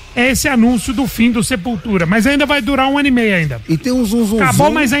bomba é esse anúncio do fim do Sepultura. Mas ainda vai durar 1 ano e meio ainda. E tem um zum.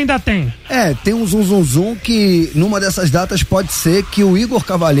 Acabou, mas ainda tem. Tem um zum que numa dessas datas pode ser que o Igor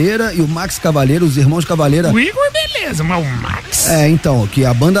Cavaleira e o Max Cavaleira, os irmãos Cavaleira... O Igor, beleza, mas o Max... Então, que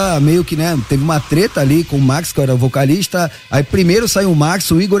a banda meio que, né, teve uma treta ali com o Max, que era o vocalista. Aí primeiro saiu o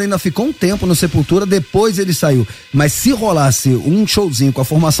Max, o Igor ainda ficou um tempo no Sepultura, depois ele saiu. Mas se rolasse um showzinho com a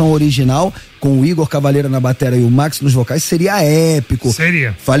formação original, com o Igor Cavaleira na bateria e o Max nos vocais, seria épico.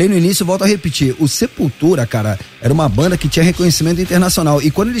 Seria. Falei no início, volto a repetir, o Sepultura, cara, era uma banda que tinha reconhecimento internacional,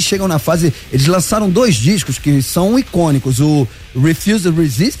 e quando eles chegam na fase, eles lançaram 2 discos que são icônicos, o Refuse to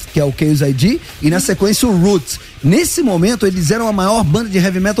Resist, que é o Chaos ID, e na sequência o Roots. Nesse momento, eles eram a maior banda de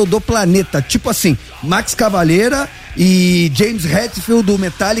heavy metal do planeta, tipo assim, Max Cavaleira e James Hetfield do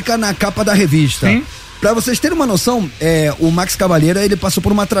Metallica na capa da revista. Sim. Pra vocês terem uma noção, o Max Cavaleira, ele passou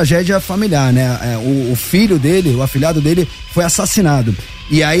por uma tragédia familiar, né? O filho dele, o afilhado dele, foi assassinado.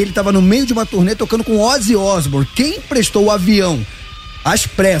 E aí ele tava no meio de uma turnê tocando com Ozzy Osbourne. Quem emprestou o avião às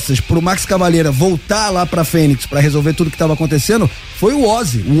pressas pro Max Cavaleira voltar lá pra Fênix pra resolver tudo que tava acontecendo foi o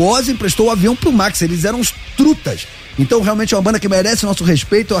Ozzy. O Ozzy emprestou o avião pro Max, eles eram os trutas. Então realmente é uma banda que merece o nosso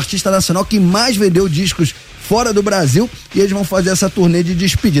respeito, é o artista nacional que mais vendeu discos fora do Brasil, e eles vão fazer essa turnê de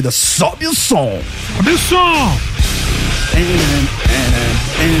despedida. Sobe o som! Sobe o som!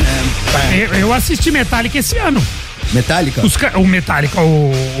 Eu assisti Metallica esse ano. Metallica? O Metallica,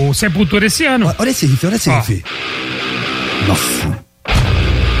 o Sepultura esse ano. Olha esse riff, riff. Nossa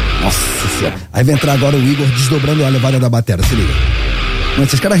senhora. Aí vai entrar agora o Igor desdobrando a levada da bateria, se liga. Mas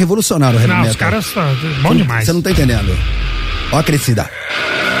esses caras revolucionaram o heavy metal. Os caras são bom demais. Você não tá entendendo. Ó a crescida.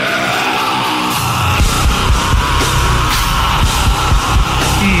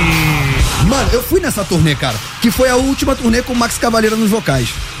 Mano, eu fui nessa turnê, cara, que foi a última turnê com o Max Cavaleira nos vocais.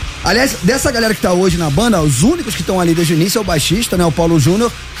 Aliás, dessa galera que tá hoje na banda, os únicos que estão ali desde o início é o baixista, né, o Paulo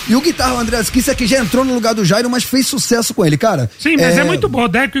Júnior, e o guitarra, o Andreas Kisser, que já entrou no lugar do Jairo, mas fez sucesso com ele, cara. Sim, mas é muito bom. O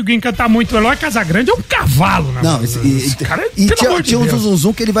Derek Green canta muito. O Eloy Casagrande é um cavalo, né? Não, esse cara, e tinha um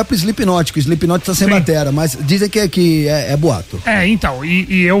zum que ele vai pro Slipknot, que o Slipknot tá sem batera, mas dizem que é boato. Então,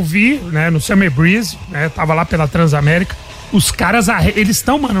 e eu vi, né, no Summer Breeze, né, tava lá pela Transamérica. Os caras, eles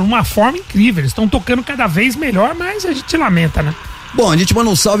estão, mano, numa forma incrível. Eles estão tocando cada vez melhor, mas a gente lamenta, né? Bom, a gente manda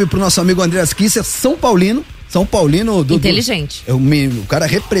um salve pro nosso amigo Andreas Kisser, São Paulino, São Paulino inteligente. O cara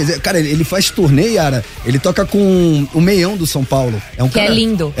representa. Cara, ele faz turnê, Yara. Ele toca com o meião do São Paulo. É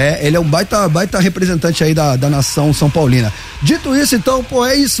lindo. Ele é um baita representante aí da nação São Paulina. Dito isso, então,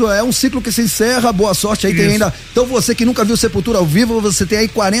 é isso. É um ciclo que se encerra. Boa sorte aí. Tem ainda. Então, você que nunca viu Sepultura ao vivo, você tem aí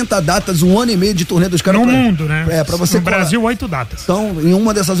 40 datas, 1 ano e meio de turnê dos caras. No mundo, né? Pra você no Brasil, 8 datas. Então, em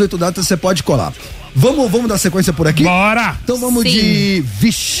uma dessas 8 datas, você pode colar. Vamos dar sequência por aqui? Bora! Então vamos de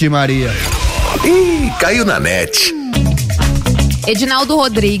Vixe Maria. Ih, caiu na net. Edinaldo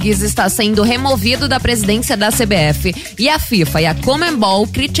Rodrigues está sendo removido da presidência da CBF e a FIFA e a Conmebol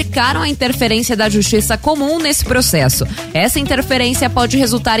criticaram a interferência da Justiça Comum nesse processo. Essa interferência pode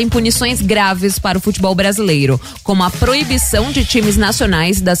resultar em punições graves para o futebol brasileiro, como a proibição de times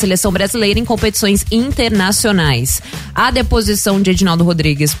nacionais da seleção brasileira em competições internacionais. A deposição de Edinaldo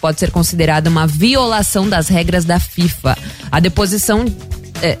Rodrigues pode ser considerada uma violação das regras da FIFA. A deposição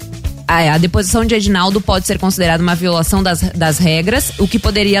de Edinaldo pode ser considerada uma violação das regras, o que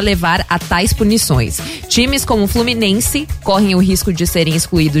poderia levar a tais punições. Times como o Fluminense correm o risco de serem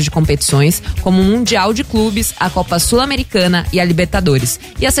excluídos de competições, como o Mundial de Clubes, a Copa Sul-Americana e a Libertadores.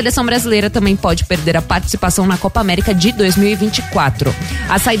 E a seleção brasileira também pode perder a participação na Copa América de 2024.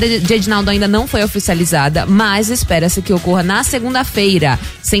 A saída de Edinaldo ainda não foi oficializada, mas espera-se que ocorra na segunda-feira,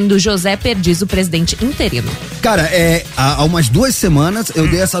 sendo José Perdiz o presidente interino. Cara, há umas 2 semanas eu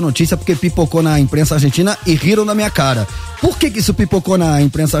dei essa notícia porque pipocou na imprensa argentina e riram na minha cara. Por que isso pipocou na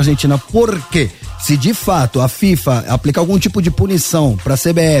imprensa argentina? Porque se de fato a FIFA aplicar algum tipo de punição pra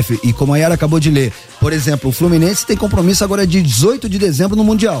CBF, e como a Yara acabou de ler, por exemplo, o Fluminense tem compromisso agora de 18 de dezembro no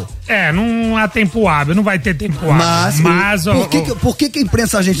Mundial. Não há tempo hábil, não vai ter tempo hábil. Mas por que a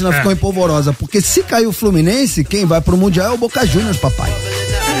imprensa argentina ficou empolvorosa? Porque se cair o Fluminense, quem vai pro Mundial é o Boca Juniors, papai.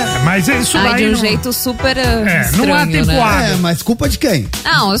 Mas isso de um jeito super estranho, não há tempo hábil. Mas culpa de quem?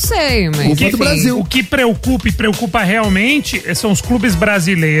 Não, eu sei, mas culpa do Brasil. O que preocupa realmente são os clubes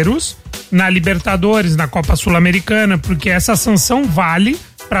brasileiros na Libertadores, na Copa Sul-Americana, porque essa sanção vale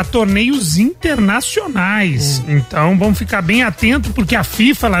para torneios internacionais. Então vamos ficar bem atento, porque a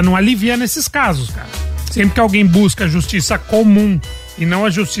FIFA ela não alivia nesses casos, cara. Sempre que alguém busca a justiça comum e não a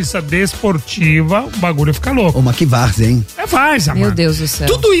justiça desportiva, o bagulho fica louco. Mas que várzea, hein? É várzea, mano. Meu Deus do céu.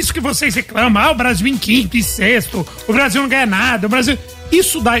 Tudo isso que vocês reclamam, o Brasil em 5º e 6º, o Brasil não ganha nada, o Brasil...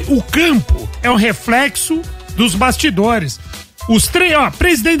 Isso daí, o campo é um reflexo dos bastidores. Os três,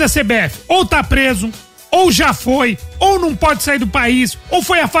 presidente da CBF, ou tá preso, ou já foi, ou não pode sair do país, ou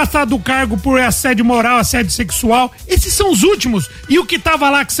foi afastado do cargo por assédio moral, assédio sexual. Esses são os últimos. E o que tava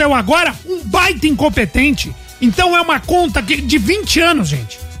lá, que saiu agora, um baita incompetente. Então é uma conta de 20 anos,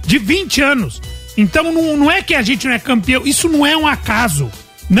 gente. De 20 anos. Então não é que a gente não é campeão. Isso não é um acaso.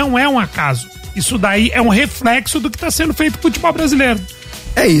 Não é um acaso. Isso daí é um reflexo do que tá sendo feito com o futebol brasileiro.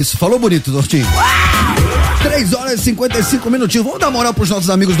 É isso. Falou bonito, Dortinho. 3 horas e 55 minutinhos. Vamos dar moral pros nossos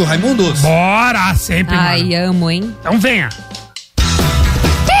amigos do Raimundos? Bora, sempre, Ai, mano. amo, hein? Então venha.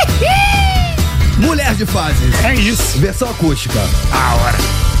 Mulher de Fases. É isso. Versão acústica. A hora.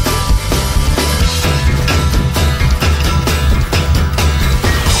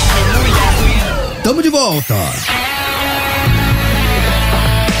 Tamo de volta.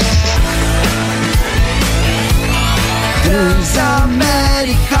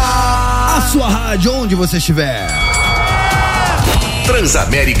 Transamérica. A sua rádio, onde você estiver.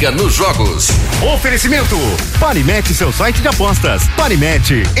 Transamérica nos jogos. Oferecimento. Parimete, seu site de apostas.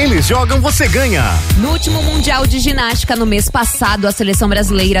 Parimete, eles jogam, você ganha. No último Mundial de Ginástica no mês passado, a seleção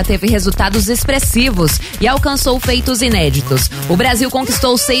brasileira teve resultados expressivos e alcançou feitos inéditos. O Brasil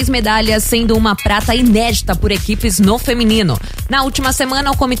conquistou 6 medalhas, sendo uma prata inédita por equipes no feminino. Na última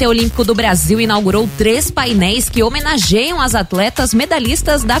semana, o Comitê Olímpico do Brasil inaugurou 3 painéis que homenageiam as atletas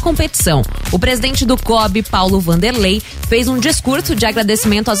medalhistas da competição. O presidente do COB, Paulo Vanderlei, fez um discurso de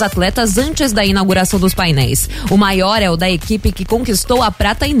agradecimento aos atletas antes da inauguração dos painéis. O maior é o da equipe que conquistou a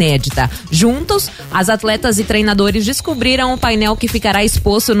prata inédita. Juntos, as atletas e treinadores descobriram o painel que ficará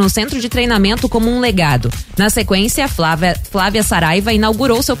exposto no centro de treinamento como um legado. Na sequência, Flávia Saraiva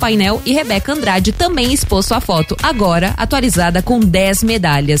inaugurou seu painel e Rebeca Andrade também expôs sua foto, agora atualizada com 10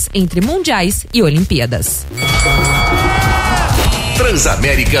 medalhas entre mundiais e Olimpíadas.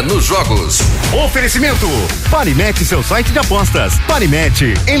 Transamérica nos jogos. Oferecimento. Parimete, seu site de apostas.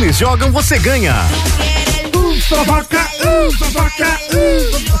 Parimete, eles jogam, você ganha.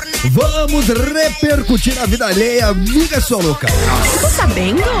 Vamos repercutir a vida alheia, amiga sua louca. Você tá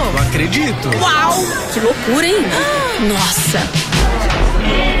sabendo? Não acredito. Uau, que loucura, hein? Nossa.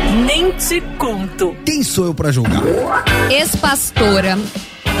 Nem te conto. Quem sou eu pra julgar? Ex-pastora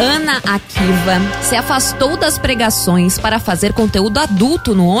Ana Akiva se afastou das pregações para fazer conteúdo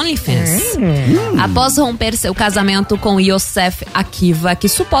adulto no OnlyFans. Após romper seu casamento com Yosef Akiva, que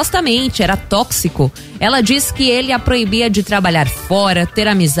supostamente era tóxico, ela diz que ele a proibia de trabalhar fora, ter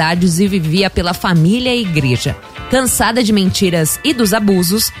amizades e vivia pela família e igreja. Cansada de mentiras e dos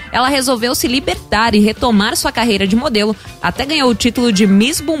abusos, ela resolveu se libertar e retomar sua carreira de modelo, até ganhou o título de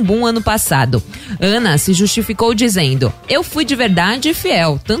Miss Bumbum ano passado. Ana se justificou dizendo: eu fui de verdade e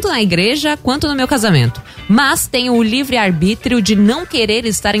fiel, tanto na igreja quanto no meu casamento, mas tenho o livre arbítrio de não querer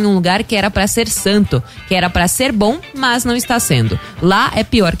estar em um lugar que era pra ser santo, que era pra ser bom, mas não está sendo. Lá é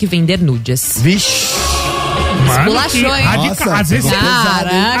pior que vender nudes. Vixe! Esculachou, hein? Nossa,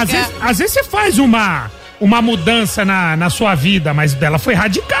 às vezes você faz uma mudança na sua vida, mas dela foi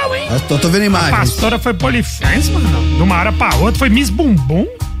radical, hein? Tô vendo imagens. A pastora foi polifans, mano. De uma hora pra outra, foi Miss Bumbum.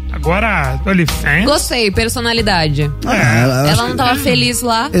 Agora, OnlyFans. Gostei, personalidade. Ela não tava feliz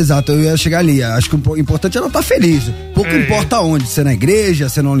lá. Exato, eu ia chegar ali. Acho que o importante é ela estar feliz. Pouco importa onde, se é na igreja,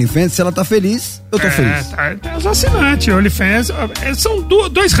 se é no OnlyFans, se ela tá feliz, eu tô feliz. Tá os assinantes, OnlyFans. São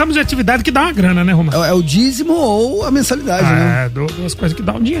dois ramos de atividade que dá uma grana, né, Romano? É o dízimo ou a mensalidade, né? Duas coisas que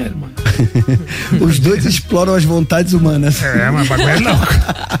dão dinheiro, mano. Os dois exploram as vontades humanas. Mas bagulho é louco.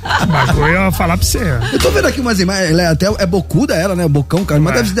 Bagulho eu vou falar pra você. Eu tô vendo aqui umas imagens, ela é bocuda ela, né? Bocão, cara,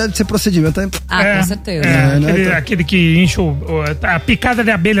 mas deve ser procedimento. Com certeza. Aquele que enche a picada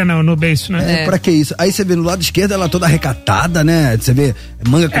de abelha no beiço, né? Pra que isso? Aí você vê no lado esquerdo ela toda recatada, né? Você vê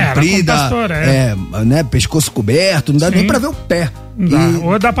manga comprida, pastora, né? Pescoço coberto, não dá nem pra ver o pé.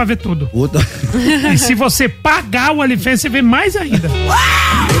 Ou dá pra ver tudo. E se você pagar o OnlyFans, você vê mais ainda.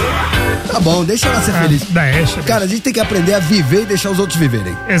 Tá bom, deixa ela ser feliz. Cara, a gente tem que aprender a viver e deixar os outros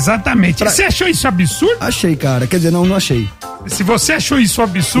viverem. Exatamente. Você achou isso absurdo? Achei, cara. Quer dizer, não achei. Se você achou isso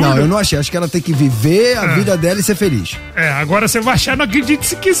absurdo... Não, eu não achei. Acho que ela tem que viver a vida dela e ser feliz. Agora você vai achar, não acredite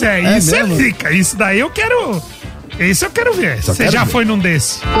se quiser. Isso mesmo? Fica. Isso daí eu quero... Isso eu quero ver. Você já foi num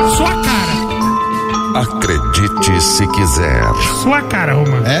desse. Sua cara. Acredite se quiser. Sua cara,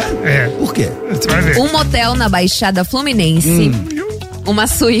 Romano. Por quê? Você vai ver. Um motel na Baixada Fluminense. Uma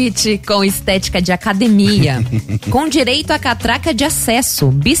suíte com estética de academia, com direito a catraca de acesso,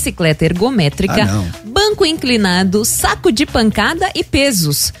 bicicleta ergométrica, banco inclinado, saco de pancada e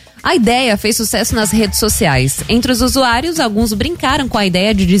pesos. A ideia fez sucesso nas redes sociais. Entre os usuários, alguns brincaram com a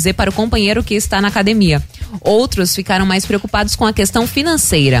ideia de dizer para o companheiro que está na academia. Outros ficaram mais preocupados com a questão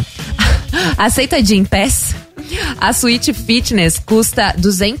financeira. Aceita Gym Pass? A suíte fitness custa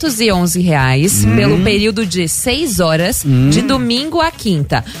R$211 pelo período de 6 horas, de domingo a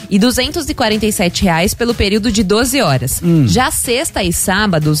quinta, e R$247 pelo período de 12 horas. Já sexta e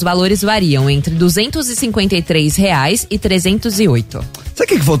sábado, os valores variam entre R$253 e R$308. Sabe o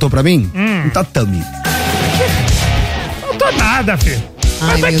que faltou pra mim? Um tatame. Não faltou nada, filho.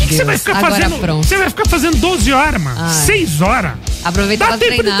 Mas o que você vai ficar fazendo? Pronto. Você vai ficar fazendo 12 horas, mano. 6 horas. Aproveita pra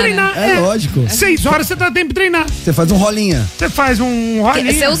tempo treinar, de treinar. É lógico. 6 horas você dá tempo de treinar. Você faz um rolinha. Você faz um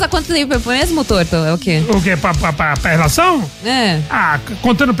rolinha. Você usa quanto tempo mesmo, Torto? É o quê? O quê? Pra relação?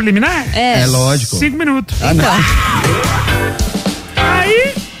 Contando preliminar? É lógico. 5 minutos. Então.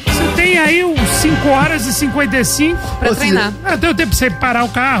 Aí, você tem aí uns 5 horas e 55 pra treinar. Deu tempo pra você parar o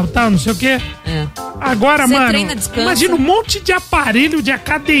carro e tal, não sei o quê. Agora, você mano, treina, descansa. Imagina um monte de aparelho de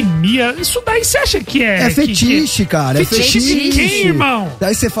academia. Isso daí você acha que é... É fetiche, cara. É fetiche. Quem, irmão?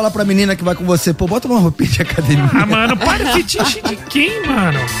 Daí você fala pra menina que vai com você, pô, bota uma roupinha de academia. Mano, para fetiche de quem,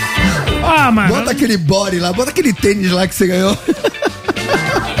 mano? Mano. Bota aquele body lá, bota aquele tênis lá que você ganhou.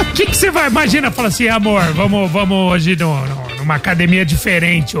 O que você vai... Imagina, fala assim, amor, vamos hoje numa academia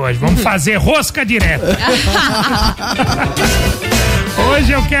diferente hoje. Vamos fazer rosca direta.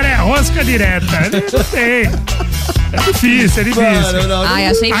 Hoje eu quero rosca direta. Não tem. É difícil. Ai,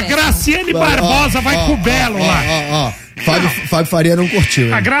 achei a Graciane Barbosa vai com o Belo lá. Fábio Faria não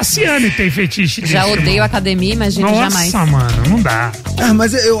curtiu. A Graciane tem fetiche disso. Já odeio academia, imagina jamais. Nossa, mano, não dá.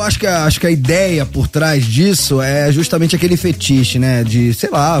 Mas eu acho que a ideia por trás disso é justamente aquele fetiche, né? De, sei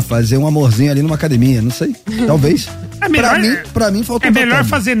lá, fazer um amorzinho ali numa academia, não sei. Talvez. Pra mim faltou melhor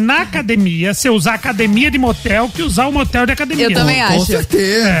fazer na academia, você usar academia de motel que usar o motel de academia. Eu também acho. Com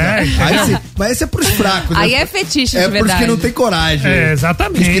certeza. Mas esse é pros fracos. Aí é fetiche, de verdade. É pros que não tem coragem.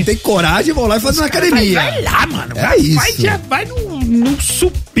 Exatamente. Os que tem coragem vão lá e fazem na academia. Vai lá, mano. Vai no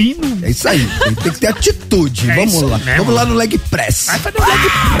supino. É isso aí. Tem que ter atitude. Vamos lá. Mesmo. Vamos lá no leg press. Vai fazer o leg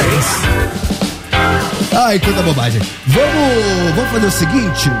press. Ai, quanta bobagem. Vamos fazer o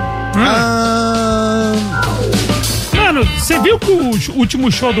seguinte. Mano, Mano, você viu que o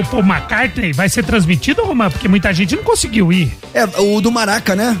último show do Paul McCartney vai ser transmitido, Romano? Porque muita gente não conseguiu ir. É, o do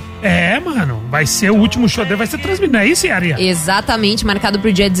Maraca, né? É, mano, vai ser o último show dele, vai ser transmitido, não é isso, Yaria? Exatamente, marcado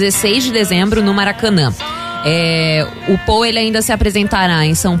pro dia 16 de dezembro no Maracanã. O Paul, ele ainda se apresentará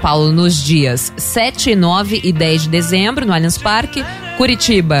em São Paulo nos dias 7, 9 e 10 de dezembro, no Allianz Parque.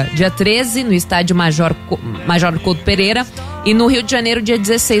 Curitiba, dia 13, no estádio Major Couto Pereira. E no Rio de Janeiro, dia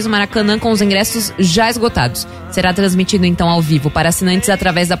 16, no Maracanã, com os ingressos já esgotados. Será transmitido, então, ao vivo para assinantes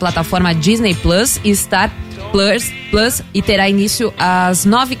através da plataforma Disney Plus e Star Plus e terá início às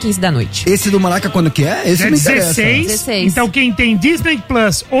 9h15 da noite. Esse do Maraca, quando que é? Esse é me interessa. 16. Então, quem tem Disney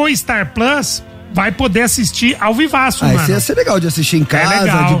Plus ou Star Plus vai poder assistir ao vivaço, mano. Isso ia ser legal de assistir em casa,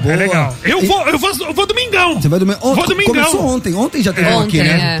 legal, de boa. É legal. Eu vou domingão. Você vai domingão? Vou domingão. Começou ontem. Ontem já teve um aqui,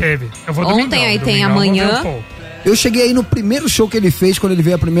 né? Teve. Eu vou ontem, domingão. aí tem amanhã. Eu cheguei aí no primeiro show que ele fez, quando ele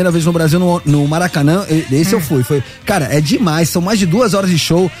veio a primeira vez no Brasil, no Maracanã. Esse eu fui. Cara, é demais. São mais de 2 horas de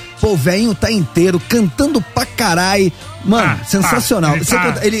show. Pô, o velhinho tá inteiro, cantando pra caralho. Mano, sensacional.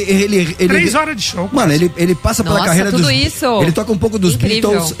 Ele 3 horas de show. Mano, ele passa pela carreira tudo dos... isso. Ele toca um pouco dos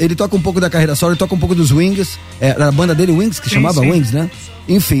Incrível. Beatles, ele toca um pouco da carreira solo, ele toca um pouco dos Wings. Era a banda dele, Wings, que chamava Wings, né?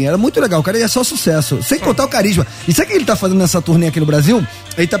 Enfim, era muito legal, cara, e é só sucesso. Sem contar o carisma. E sabe o que ele tá fazendo nessa turnê aqui no Brasil?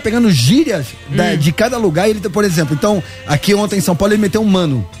 Ele tá pegando gírias de cada lugar. Ele, por exemplo, então, aqui ontem em São Paulo, ele meteu um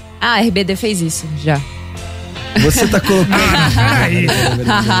mano. Ah, a RBD fez isso, já. Você tá colocando...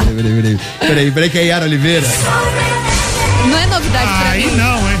 Peraí, que é Yara Oliveira. Não é novidade pra mim. Aí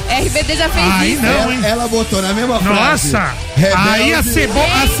não, hein? RBD já fez aí isso. Não, hein? Ela botou na mesma frase. Nossa! Aí a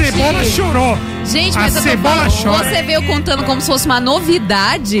cebola chorou. Gente, mas a cebola chora. Você veio contando como se fosse uma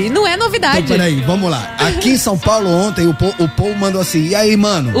novidade. Não é novidade. Então, peraí, vamos lá. Aqui em São Paulo ontem, o Paul mandou assim, e aí,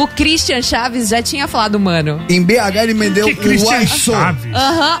 mano? O Christian Chaves já tinha falado, mano. Em BH ele vendeu o Uaissô.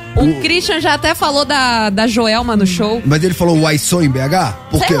 O Christian já até falou da Joelma no show. Mas ele falou Uaissô em BH?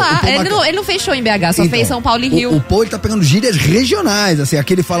 Porque sei lá, ele não fez show em BH, só fez São Paulo e Rio. O Paul, ele tá pegando gírias regionais, assim,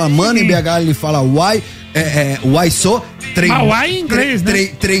 aqui ele fala mano, em BH ele fala uai, Uaissô, trem. Uai em inglês, né?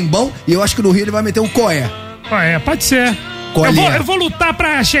 Trembão, e eu acho que no Rio ele vai meter um coé. Coé, pode ser. Eu vou lutar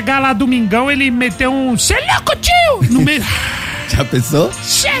pra chegar lá domingão, ele meter um cê é louco, tio! No meio. Já pensou?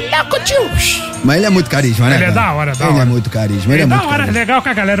 Cê é louco, tio! Mas ele é muito carisma, né? Ele é da hora, Ele é muito carisma. Ele é muito carisma. É legal que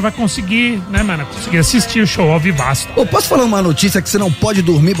a galera vai conseguir, né, mano? Conseguir assistir o show ao vivaço. Ô, posso falar uma notícia que você não pode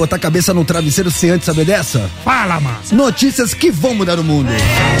dormir, botar a cabeça no travesseiro sem antes saber dessa? Fala, mano. Notícias que vão mudar o mundo.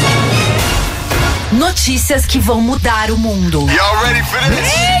 Notícias que vão mudar o mundo. Y'all ready for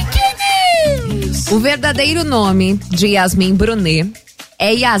this? O verdadeiro nome de Yasmin Brunet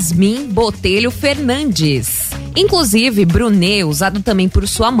é Yasmin Botelho Fernandes. Inclusive, Brunet, usado também por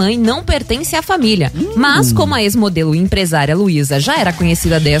sua mãe, não pertence à família. Mas, como a ex-modelo e empresária Luísa já era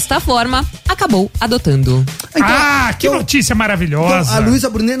conhecida desta forma, acabou adotando. Então, que notícia maravilhosa. Então, a Luísa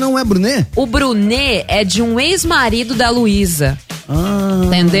Brunet não é Brunet? O Brunet é de um ex-marido da Luísa.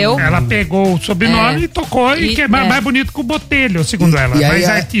 Entendeu? Ela pegou o sobrenome e tocou, e que é mais bonito que o Botelho, segundo ela, mais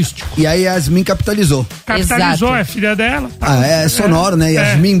artístico. E aí Yasmin capitalizou. Capitalizou, Exato. É filha dela. É sonoro, né?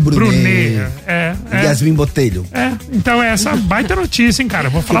 Yasmin Brunet. Yasmin Botelho. Então essa baita notícia, hein, cara?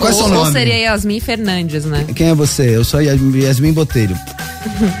 Vou falar qual é o seu nome? Ou seria Yasmin Fernandes, né? Quem é você? Eu sou Yasmin Botelho.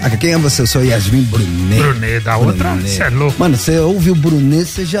 Quem é você? Eu sou Yasmin Brunet. Brunet, da outra? Você é louco. Mano, você ouve o Brunet,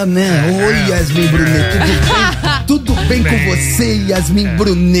 você já, né? Oi, Yasmin Brunet, tudo bem? Tudo bem com você, Yasmin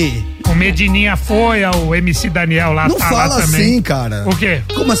Brunet? O Medininha foi, o MC Daniel lá não tá fala lá também. Assim, cara. O quê?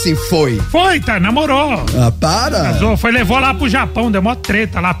 Como assim foi? Foi, tá, namorou. Para. Casou, levou lá pro Japão, deu mó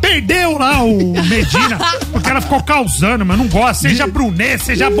treta lá. Perdeu lá o Medina, porque ela ficou causando, mas não gosta. Seja Brunet,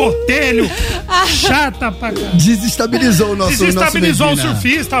 seja Botelho. Chata pra caralho. Desestabilizou o nosso Desestabilizou o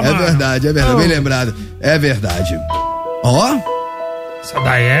surfista, mano. É verdade, bem lembrado. É verdade. Ó. Essa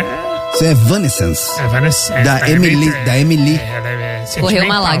daí é... Isso é Evanescence. Evanescence. Da Emily. Correu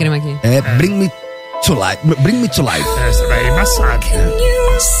uma lágrima aqui. Bring Me to Life. Essa daí é embaçada.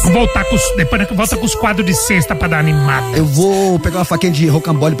 Vou voltar depois que volta com os quadros de sexta pra dar animada. Eu vou pegar uma faquinha de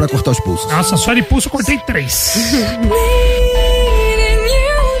rocambole pra cortar os pulsos. Nossa, só de pulso eu cortei 3.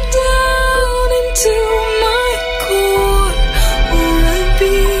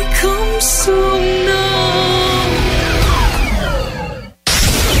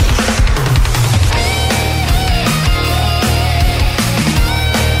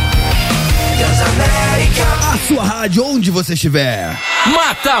 Sua rádio, onde você estiver.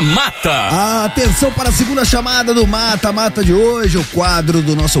 Mata-mata. Atenção para a segunda chamada do Mata-Mata de hoje, o quadro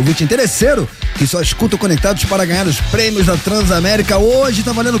do nosso ouvinte interesseiro, que só escuta Conectados para ganhar os prêmios da Transamérica. Hoje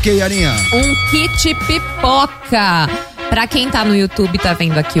tá valendo o quê, Yarinha? Um kit pipoca. Pra quem tá no YouTube tá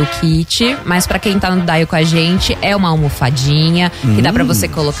vendo aqui o kit, mas pra quem tá no Dial com a gente, é uma almofadinha que dá pra você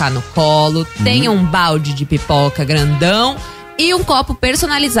colocar no colo. Tem um balde de pipoca grandão e um copo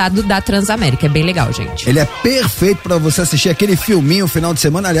personalizado da Transamérica. É bem legal, gente. Ele é perfeito pra você assistir aquele filminho final de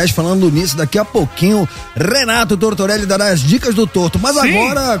semana. Aliás, falando nisso, daqui a pouquinho, Renato Tortorelli dará as dicas do torto. Mas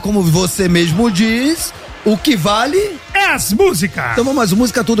agora, como você mesmo diz, o que vale é as músicas. Então vamos às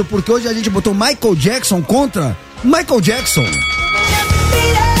músicas tudo, porque hoje a gente botou Michael Jackson contra Michael Jackson.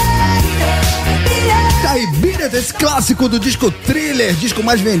 Tá aí, Beat It, esse clássico do disco Thriller, disco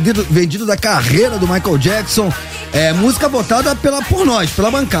mais vendido da carreira do Michael Jackson. É música votada por nós, pela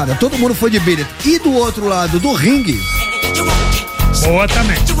bancada. Todo mundo foi de Beat It. E do outro lado do ringue, boa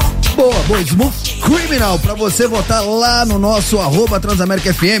também. Boa, Smooth Criminal, pra você votar lá no nosso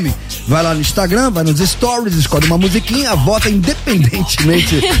 @TransaméricaFM. Vai lá no Instagram, vai nos stories, escolhe uma musiquinha, vota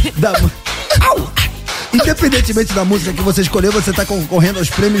independentemente da... Independentemente da música que você escolheu, você tá concorrendo aos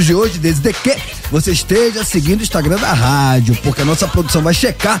prêmios de hoje, desde que você esteja seguindo o Instagram da rádio, porque a nossa produção vai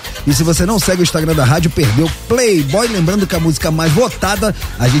checar, e se você não segue o Instagram da rádio, perdeu Playboy. Lembrando que a música mais votada,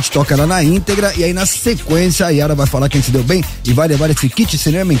 a gente toca ela na íntegra, e aí na sequência a Yara vai falar quem se deu bem e vai levar esse kit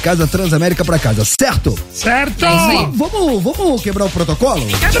cinema em casa, Transamérica pra casa, certo? Certo! Vamos quebrar o protocolo?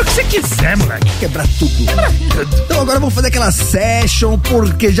 Quebra o que você quiser, moleque. Quebrar tudo. Então agora vamos fazer aquela session,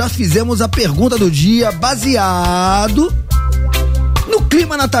 porque já fizemos a pergunta do dia baseado no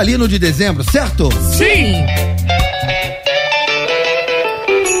clima natalino de dezembro, certo? Sim!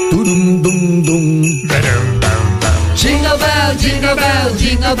 Jingle bell, jingle bell,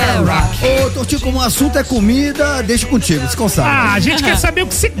 jingle bell rock. Ô, Tortinho, como o assunto é comida, deixa contigo, se consagra. A gente quer saber o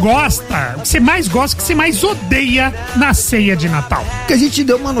que você gosta, o que você mais gosta, o que você mais odeia na ceia de Natal. Porque a gente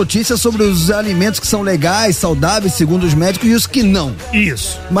deu uma notícia sobre os alimentos que são legais, saudáveis, segundo os médicos, e os que não.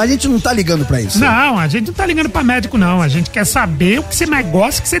 Isso. Mas a gente não tá ligando pra isso. Não, a gente não tá ligando pra médico, não. A gente quer saber o que você mais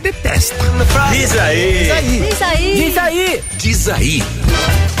gosta e o que você detesta. Diz aí. Diz aí. Diz aí. Diz aí.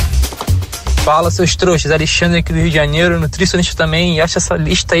 Fala, seus trouxas, Alexandre aqui do Rio de Janeiro, nutricionista também, e acha essa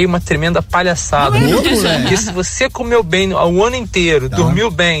lista aí uma tremenda palhaçada. Porque se você comeu bem o ano inteiro,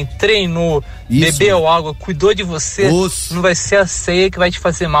 dormiu bem, treinou, bebeu água, cuidou de você, não vai ser a ceia que vai te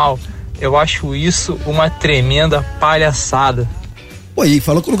fazer mal. Eu acho isso uma tremenda palhaçada. Pô, e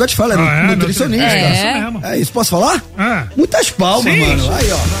falou que o lugar de fala é nutricionista. É isso, posso falar? Muitas palmas, mano. Aí,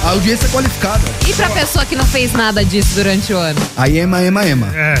 ó, a audiência qualificada. E pra pessoa que não fez nada disso durante o ano? Aí ema.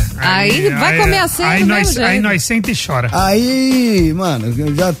 Aí vai comer a ceia aí nós senta e chora. Aí, mano,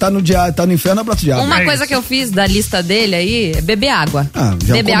 já tá no inferno, abraço de água. Uma coisa que eu fiz da lista dele aí é beber água.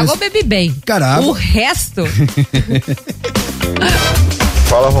 Beber água eu bebi bem. Caramba. O resto...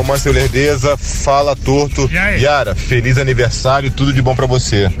 Fala, Romance e Lerdeza, fala, Torto. Yara, feliz aniversário, tudo de bom pra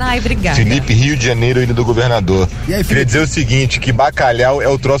você. Ai, obrigada. Felipe, Rio de Janeiro, Ilha do Governador. Queria dizer o seguinte, que bacalhau é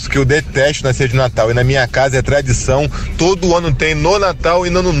o troço que eu detesto na ceia de Natal. E na minha casa é tradição, todo ano tem no Natal e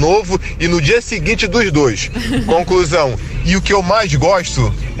no Ano Novo e no dia seguinte dos dois. Conclusão, e o que eu mais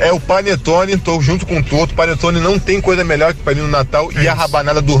gosto é o panetone, tô junto com o Torto. Panetone não tem coisa melhor que panetone no Natal e a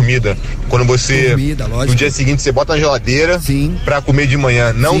rabanada dormida. Quando você, no dia seguinte, você bota na geladeira pra comer de manhã.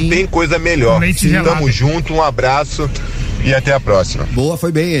 Não tem coisa melhor. Tamo junto, um abraço e até a próxima. Boa,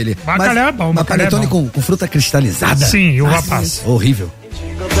 foi bem ele. Bacalhau é bom, bacalhau panetone é bom. Com fruta cristalizada. Sim, uva passa. Horrível.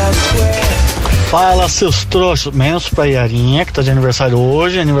 Fala, seus trouxas. Menos pra Yarinha, que tá de aniversário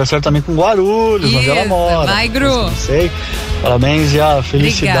hoje. Aniversário também com Guarulhos, onde ela mora. Vai, Gru. Não sei. Parabéns, Yara.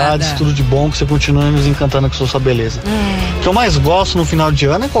 Felicidades, Obrigada. tudo de bom, que você continue nos encantando com sua beleza. O que eu mais gosto no final de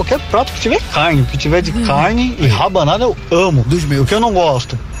ano é qualquer prato que tiver carne. O que tiver de carne e rabanada eu amo. Dos meus. O que eu não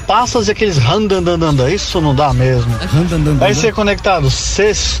gosto, passas e aqueles randandandanda. Isso não dá mesmo. Vai ser conectado.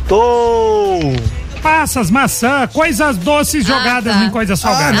 Sextou! Passas, maçã, coisas doces jogadas em coisas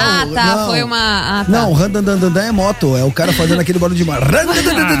salgadas. Não. Foi uma... Não, randandandan é moto, é o cara fazendo aquele barulho de mar.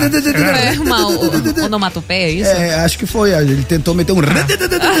 É uma onomatopeia, é isso? É, acho que foi, ele tentou meter um...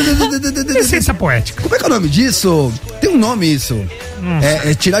 Licença poética. Como é que é o nome disso? Tem um nome isso.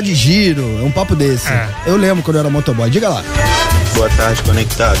 É tirar de giro, é um papo desse. Eu lembro quando eu era motoboy, diga lá. Boa tarde,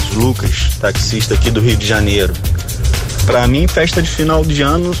 Conectados. Lucas, taxista aqui do Rio de Janeiro. Pra mim, festa de final de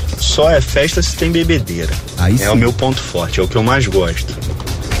ano só é festa se tem bebedeira. É o meu ponto forte, é o que eu mais gosto.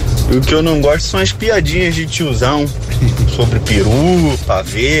 E o que eu não gosto são as piadinhas de tiozão sobre peru,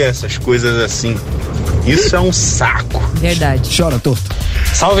 pavê, essas coisas assim. Isso é um saco. Verdade. Chora, Torto.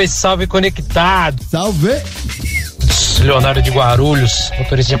 Salve, salve, Conectado. Salve. Leonardo de Guarulhos,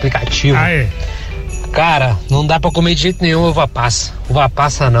 motorista de aplicativo. Cara, não dá pra comer de jeito nenhum uva passa. Uva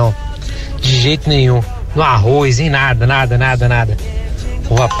passa não. De jeito nenhum. No arroz, em nada.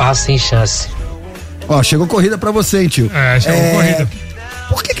 Uva passa sem chance. Ó, chegou corrida pra você, hein, tio? Chegou corrida.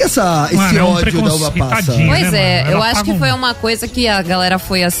 Por que esse ódio da uva passa? Pois é, né? eu acho que foi uma coisa que a galera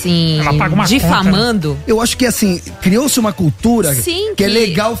foi assim, uma difamando. Conta, né? Eu acho que assim, criou-se uma cultura que é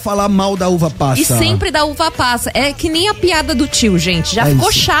legal falar mal da uva passa. E sempre da uva passa. É que nem a piada do tio, gente. Já ficou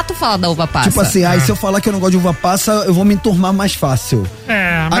chato falar da uva passa. Tipo assim, se eu falar que eu não gosto de uva passa, eu vou me enturmar mais fácil.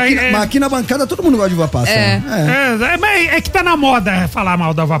 Mas aqui na bancada todo mundo gosta de uva passa. É que tá na moda falar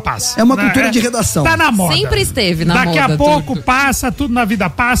mal da uva passa. É uma cultura de redação. Tá na moda. Sempre esteve na moda. Daqui a pouco passa, tudo na vida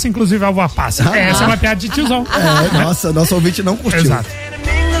passa, inclusive a uva passa. Essa é uma piada de tiozão. Nosso ouvinte não curtiu. Exato.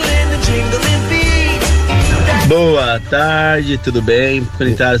 Boa tarde, tudo bem?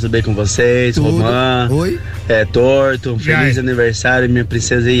 Conectados, tudo bem com vocês? Tudo. Romã. Oi. Torto, feliz aniversário, minha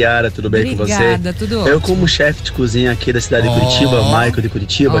princesa Yara, tudo bem com você? Obrigada, tudo ótimo. Eu, como chefe de cozinha aqui da cidade de Curitiba, Michael de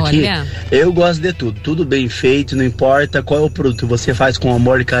Curitiba aqui, eu gosto de tudo bem feito, não importa qual é o produto, você faz com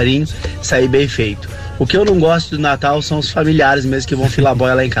amor e carinho, sair bem feito. O que eu não gosto do Natal são os familiares mesmo que vão filar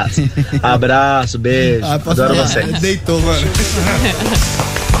boia lá em casa. Abraço, beijo, adoro vocês. Deitou, mano.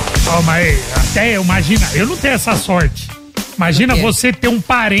 Mas até imagina, eu não tenho essa sorte. Imagina você ter um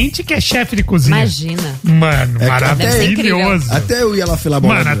parente que é chefe de cozinha. Imagina. Mano, maravilhoso. Até eu ia lá filar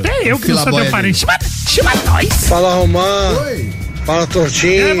boia. Mano, até eu que não sou teu parente. Chama nós. Fala, Romã. Oi. Fala,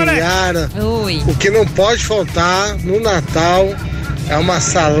 Tortinho, Yara. Oi. O que não pode faltar no Natal é uma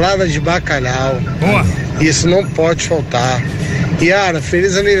salada de bacalhau. Boa. Isso não pode faltar. Yara,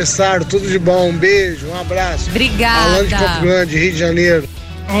 feliz aniversário, tudo de bom. Um beijo, um abraço. Obrigada. Alô de Campo Grande, Rio de Janeiro.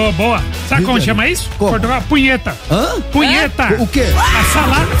 Oh, boa. Sabe como chama isso? Como? Portugal? Punheta. Punheta. O quê? A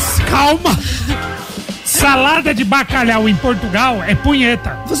salada... Calma. Salada de bacalhau em Portugal é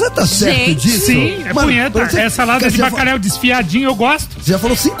punheta. Você tá certo disso? Sim, é punheta. É salada de bacalhau desfiadinho, eu gosto. Você já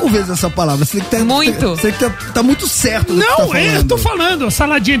falou 5 vezes essa palavra. Você tem que muito. Você tá muito certo do que tá falando. Eu tô falando.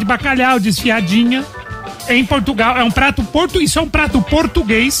 Saladinha de bacalhau desfiadinha. Em Portugal, isso é um prato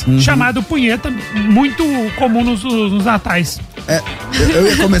português chamado punheta, muito comum nos natais. Eu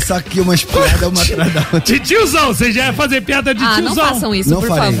ia começar aqui uma piada, uma atrás da outra. De tiozão, você já ia fazer piada de tiozão. Não façam isso, por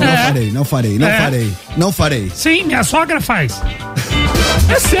favor. Não farei. Sim, minha sogra faz.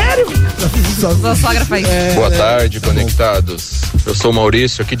 É sério? Sua sogra faz. Boa tarde, Conectados. Eu sou o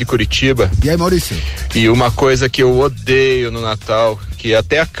Maurício, aqui de Curitiba. E aí, Maurício? E uma coisa que eu odeio no Natal, que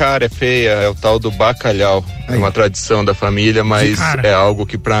até a cara é feia, é o tal do bacalhau. É uma tradição da família, mas é algo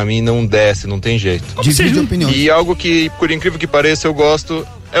que pra mim não desce, não tem jeito. Divide opiniões. E algo que, por incrível que pareça, eu gosto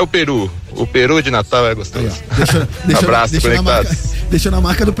é o peru. O peru de Natal é gostoso. Abraço, Conectados. Deixa na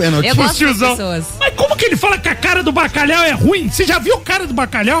marca do pênalti. Eu gosto das pessoas. Mas como que ele fala que a cara do bacalhau é ruim? Você já viu a cara do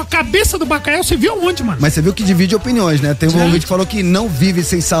bacalhau? A cabeça do bacalhau, você viu onde, mano? Mas você viu que divide opiniões, né? Tem um ouvinte que falou que não vive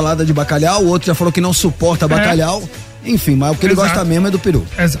sem salada de bacalhau, o outro já falou que não suporta bacalhau. Enfim, mas o que ele gosta mesmo é do peru.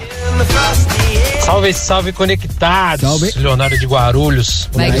 Exato. Salve, salve, Conectados. Salve. Leonardo de Guarulhos.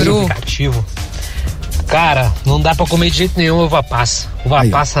 Aplicativo. Cara, não dá pra comer de jeito nenhum uva passa. Uva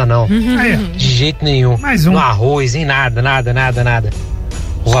passa não. De jeito nenhum. Mais um. No arroz, em nada.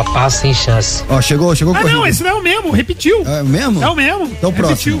 Uva passa sem chance. Ó, chegou corrida. Não, esse não é o mesmo, repetiu. É o mesmo? É o mesmo. Então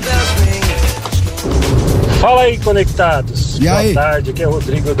próximo. Fala aí, Conectados. E aí? Boa tarde, aqui é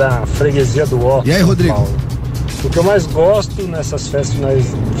Rodrigo da Freguesia do Ó. E aí, Rodrigo? O que eu mais gosto nessas festas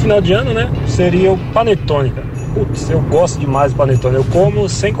final de ano, né? Seria o panetone, cara. Putz, eu gosto demais do panetone. Eu como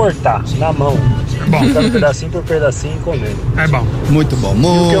sem cortar, na mão. Bom. Ficando pedacinho por pedacinho e comendo. É bom. Muito bom. E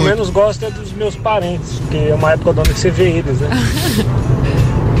o que eu menos gosto é dos meus parentes, porque é uma época do ano que você vê eles, né?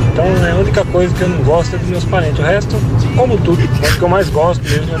 Então a única coisa que eu não gosto é dos meus parentes. O resto, como tudo. Mas o que eu mais gosto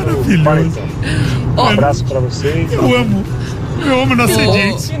mesmo é do panetone. Um abraço pra vocês. Eu amo nossa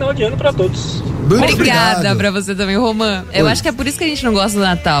audiência. Final de ano pra todos. Obrigada pra você também, Romã. Eu acho que é por isso que a gente não gosta do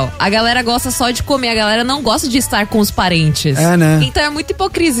Natal. A galera gosta só de comer, a galera não gosta de estar com os parentes. É, né? Então é muita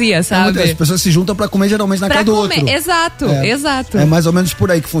hipocrisia, sabe? As pessoas se juntam pra comer geralmente na casa do outro. Exato. É mais ou menos por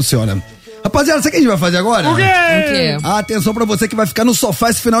aí que funciona. Rapaziada, sabe o que a gente vai fazer agora? O quê? Atenção pra você que vai ficar no sofá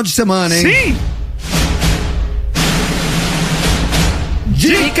esse final de semana, hein? Sim!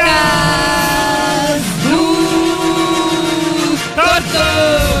 Dicas do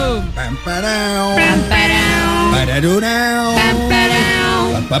Torto! Pamparão! Pamparão! Pararurão!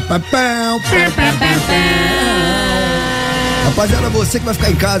 Pamparão! Papapão! Rapaziada, você que vai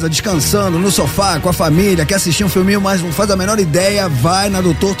ficar em casa descansando no sofá com a família, quer assistir um filminho, mas não faz a menor ideia, vai na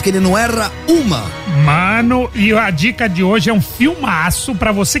do Torto que ele não erra uma. Mano, e a dica de hoje é um filmaço.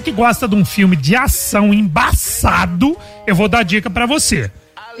 Pra você que gosta de um filme de ação embaçado, eu vou dar dica pra você.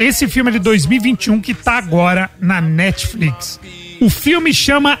 Esse filme é de 2021 que tá agora na Netflix. O filme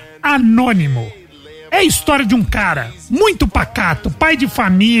chama Anônimo. É a história de um cara muito pacato, pai de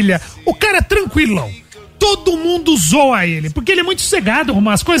família, o cara é tranquilão. Todo mundo zoa ele, porque ele é muito sossegado,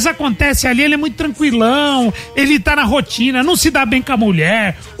 as coisas acontecem ali, ele é muito tranquilão, ele tá na rotina, não se dá bem com a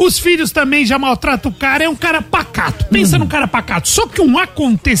mulher, os filhos também já maltratam o cara, é um cara pacato, pensa num cara pacato. Só que um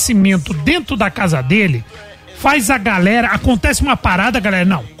acontecimento dentro da casa dele faz a galera, acontece uma parada, a galera,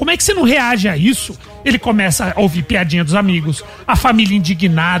 não, como é que você não reage a isso? Ele começa a ouvir piadinha dos amigos, a família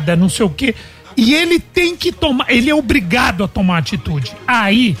indignada, não sei o quê, e ele tem que tomar, ele é obrigado a tomar atitude.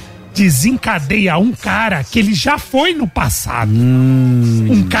 Aí desencadeia um cara que ele já foi no passado.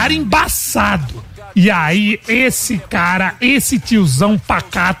 Um cara embaçado. E aí esse cara, esse tiozão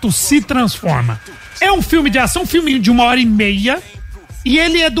pacato se transforma. É um filme de ação, um filminho de 1h30. E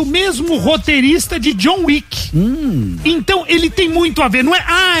ele é do mesmo roteirista de John Wick. Então ele tem muito a ver. Não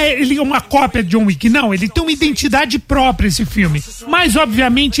é, ele é uma cópia de John Wick. Não, ele tem uma identidade própria, esse filme. Mas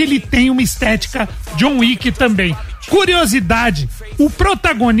obviamente ele tem uma estética John Wick também. Curiosidade, o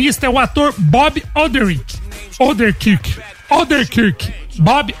protagonista é o ator Bob Odenkirk.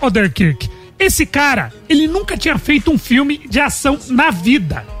 Bob Odenkirk. Esse cara, ele nunca tinha feito um filme de ação na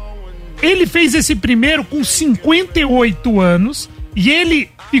vida. Ele fez esse primeiro com 58 anos e ele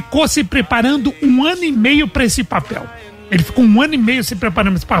ficou se preparando 1 ano e meio para esse papel. Ele ficou 1 ano e meio se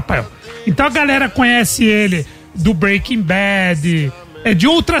preparando para esse papel. Então a galera conhece ele do Breaking Bad, de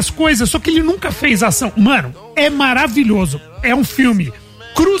outras coisas, só que ele nunca fez ação. Mano, é maravilhoso. É um filme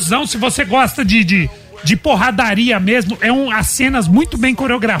cruzão, se você gosta de porradaria mesmo, as cenas muito bem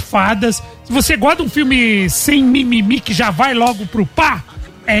coreografadas. Se você gosta de um filme sem mimimi, que já vai logo pro pá,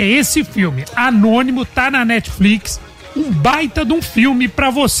 é esse filme. Anônimo, tá na Netflix. Um baita de um filme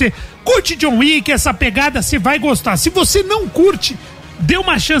pra você. Curte John Wick, essa pegada, você vai gostar. Se você não curte, dê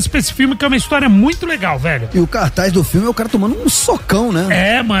uma chance pra esse filme, que é uma história muito legal, velho. E o cartaz do filme é o cara tomando um socão, né?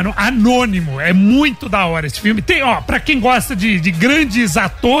 É, mano, Anônimo. É muito da hora esse filme. Tem, pra quem gosta de grandes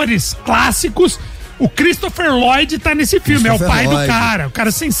atores clássicos, o Christopher Lloyd tá nesse filme. É o pai do cara. O cara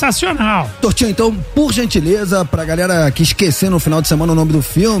é sensacional. Tortinho, então, por gentileza, pra galera que esquecer no final de semana o nome do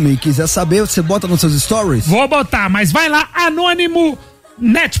filme e quiser saber, você bota nos seus stories? Vou botar, mas vai lá, Anônimo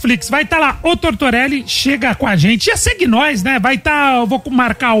Netflix, vai estar lá, o Tortorelli, chega com a gente, já segue nós, né, vai estar, eu vou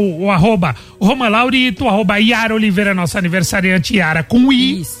marcar o arroba Roma Laurito, arroba Yara Oliveira, nossa aniversariante Yara, com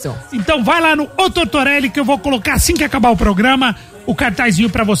I. Isso. Então vai lá no O Tortorelli, que eu vou colocar assim que acabar o programa, o cartazinho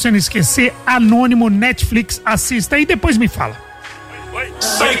pra você não esquecer, Anônimo Netflix, assista e depois me fala.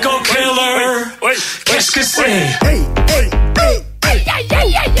 Psycho Killer, qu'est-ce que c'est?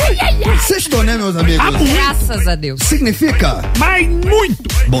 Sextou, né, meus amigos? Graças a Deus. Significa? Mas muito.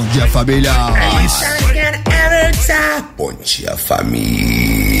 Bom dia, família. É isso. Bom dia,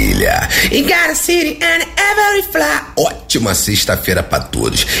 família. You got a city and every fly. Ótima sexta-feira pra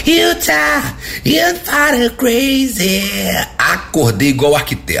todos. Utah, you find crazy. Acordei igual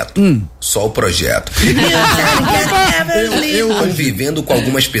arquiteto. Só o projeto. Convivendo com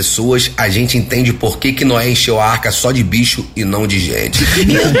algumas pessoas, a gente entende por que Noé encheu a arca só de bicho e não de gente.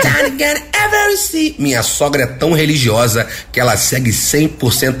 Minha sogra é tão religiosa que ela segue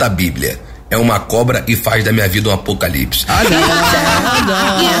 100% a Bíblia. É uma cobra e faz da minha vida um apocalipse.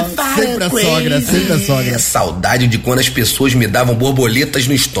 Não. Sempre a sogra, sempre a sogra. Saudade de quando as pessoas me davam borboletas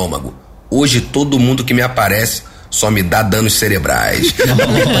no estômago. Hoje todo mundo que me aparece só me dá danos cerebrais.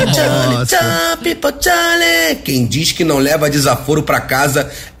 Quem diz que não leva desaforo pra casa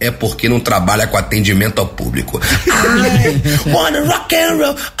é porque não trabalha com atendimento ao público. I wanna rock and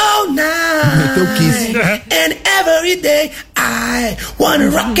roll all night and every day. I wanna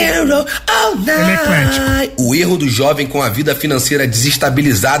rock and roll all night. O erro do jovem com a vida financeira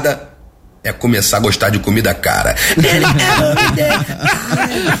desestabilizada é começar a gostar de comida cara.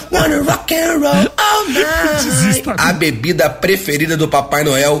 A bebida preferida do Papai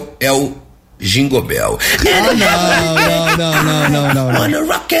Noel é o Jingle Bell.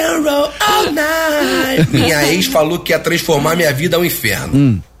 Não. Minha ex falou que ia transformar minha vida ao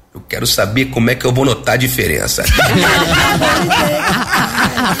inferno. Eu quero saber como é que eu vou notar a diferença.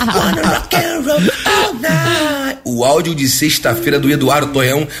 O áudio de sexta-feira do Eduardo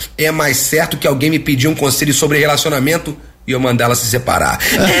Torreão é mais certo que alguém me pediu um conselho sobre relacionamento e eu mandar ela se separar.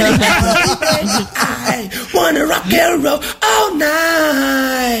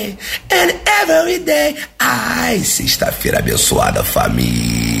 Ai, sexta-feira abençoada,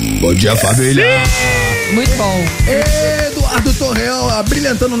 família. Bom dia, família. Muito bom. Eduardo Eduardo Torreão,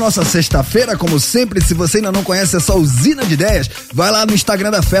 abrilhantando nossa sexta-feira, como sempre. Se você ainda não conhece essa usina de ideias, vai lá no Instagram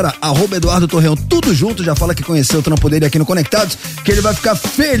da fera, @Eduardo Torreão, tudo junto, já fala que conheceu o trampo dele aqui no Conectados, que ele vai ficar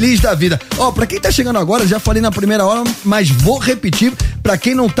feliz da vida. Pra quem tá chegando agora, já falei na primeira hora, mas vou repetir pra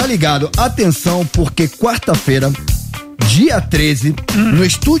quem não tá ligado. Atenção, porque quarta-feira, dia 13, no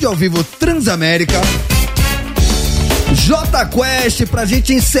estúdio ao vivo Transamérica, J Quest, pra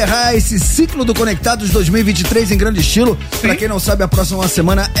gente encerrar esse ciclo do Conectados 2023 em grande estilo. Pra quem não sabe, a próxima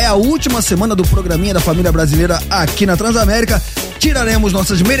semana é a última semana do programinha da família brasileira aqui na Transamérica. Tiraremos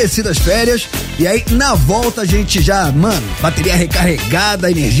nossas merecidas férias e aí na volta a gente já, bateria recarregada,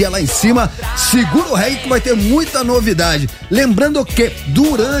 energia lá em cima. Segura o reggae que vai ter muita novidade. Lembrando que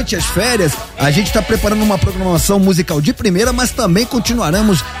durante as férias a gente tá preparando uma programação musical de primeira, mas também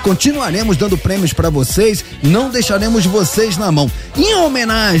continuaremos dando prêmios pra vocês, não deixaremos vocês na mão. Em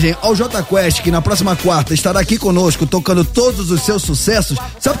homenagem ao J Quest, que na próxima quarta estará aqui conosco tocando todos os seus sucessos,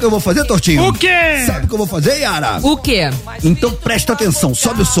 sabe o que eu vou fazer, Tortinho? O quê? Sabe o que eu vou fazer, Yara? O quê? Então presta atenção,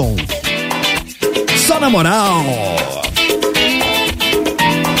 sobe o som. Só na moral.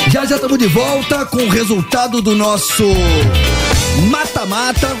 Já estamos de volta com o resultado do nosso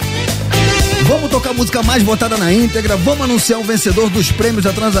mata-mata. Vamos tocar a música mais votada na íntegra, vamos anunciar o vencedor dos prêmios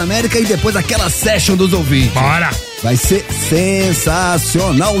da Transamérica e depois aquela session dos ouvintes. Bora! Vai ser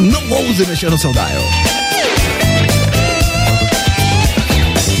sensacional, não ouse mexer no seu dial.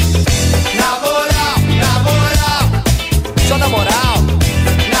 Na moral, só na moral.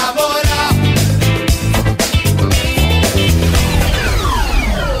 Na moral.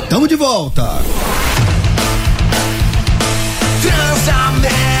 Tamo de volta.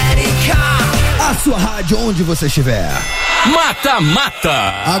 Transamérica. A sua rádio onde você estiver. Mata-mata.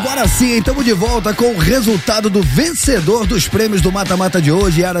 Agora sim, estamos de volta com o resultado do vencedor dos prêmios do Mata-Mata de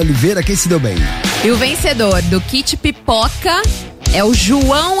hoje, Yara Oliveira. Quem se deu bem? E o vencedor do kit pipoca é o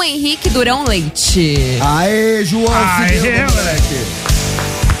João Henrique Durão Leite. Aê, João, se deu bem, moleque.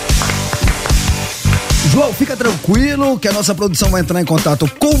 João, fica tranquilo que a nossa produção vai entrar em contato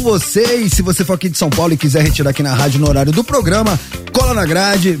com você e se você for aqui de São Paulo e quiser retirar aqui na rádio no horário do programa, cola na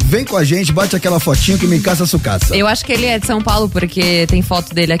grade, vem com a gente, bate aquela fotinho que me caça sucaça. Eu acho que ele é de São Paulo porque tem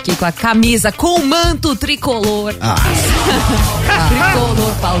foto dele aqui com a camisa com o manto tricolor.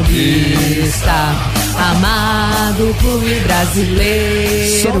 Tricolor paulista, amado clube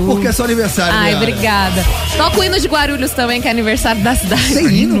brasileiro. Só porque é seu aniversário, Ai, Yara. Obrigada. Toca o hino de Guarulhos também, que é aniversário da cidade. Tem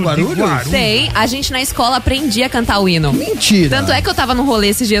hino em Guarulhos? Tem. A gente na escola aprendia a cantar o hino. Mentira. Tanto é que eu tava no rolê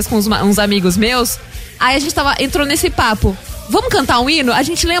esses dias com uns amigos meus, aí a gente entrou nesse papo. Vamos cantar um hino? A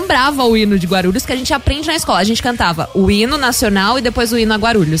gente lembrava o hino de Guarulhos que a gente aprende na escola. A gente cantava o hino nacional e depois o hino a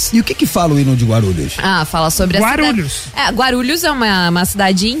Guarulhos. E o que fala o hino de Guarulhos? Fala sobre Guarulhos. Guarulhos é uma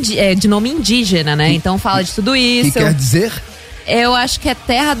cidade de nome indígena, né? Então fala de tudo isso. O que quer dizer? Eu acho que é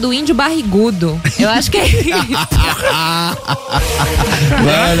terra do índio barrigudo. Eu acho que é.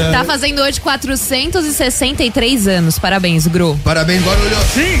 Tá fazendo hoje 463 anos. Parabéns, Gru. Parabéns, Guarulhos.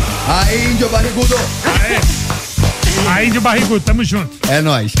 Sim. A índio barrigudo. A índio barrigudo, tamo junto. É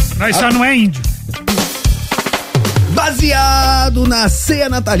nóis. Nós só não é índio. Baseado na ceia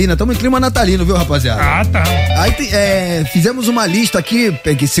natalina. Estamos em clima natalino, viu, rapaziada? Tá. Aí fizemos uma lista aqui,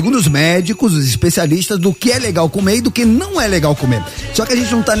 que segundo os médicos, os especialistas, do que é legal comer e do que não é legal comer. Só que a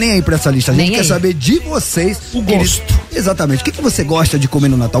gente não tá nem aí pra essa lista. A gente quer saber de vocês. O gosto. Exatamente. O que você gosta de comer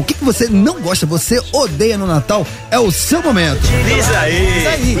no Natal? O que você não gosta, você odeia no Natal? É o seu momento. Diz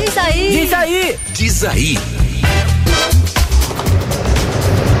aí. Diz aí. Diz aí. Diz aí.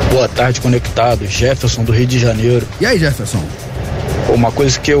 Boa tarde, Conectados. Jefferson, do Rio de Janeiro. E aí, Jefferson? Uma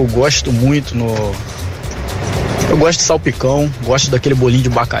coisa que eu gosto muito Eu gosto de salpicão, gosto daquele bolinho de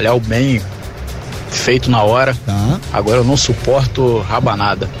bacalhau bem feito na hora. Tá. Agora eu não suporto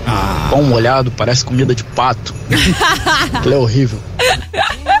rabanada. Pão molhado, parece comida de pato. Aquilo é horrível.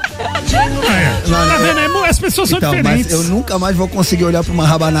 Tá vendo? As pessoas são diferentes. Mas eu nunca mais vou conseguir olhar pra uma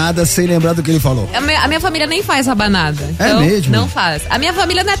rabanada sem lembrar do que ele falou. A minha família nem faz rabanada. Então, é mesmo? Não faz. A minha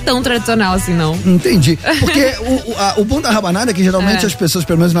família não é tão tradicional assim, não. Entendi. Porque o bom da rabanada é que geralmente as pessoas,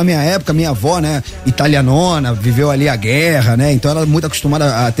 pelo menos na minha época, minha avó, né, italianona, viveu ali a guerra, né, então ela é muito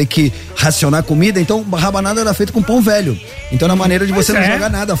acostumada a ter que racionar comida, então a rabanada era feita com pão velho. Então era maneira de você não jogar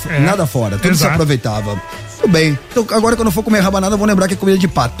nada fora. Tudo se aproveitava. Tudo bem. Então agora quando eu for comer rabanada, eu vou lembrar que é comida de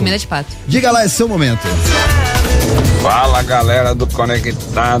pato. Comida de pato. Diga lá, é seu momento. Fala, galera do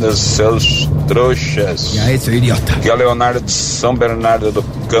Conectados, seus trouxas. E aí, seu idiota. Aqui é o Leonardo de São Bernardo do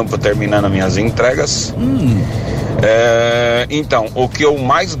Campo, terminando minhas entregas. Então, o que eu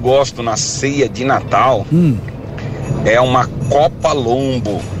mais gosto na ceia de Natal é uma Copa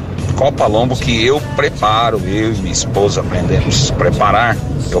Lombo Copa Lombo que eu preparo, eu e minha esposa aprendemos a preparar.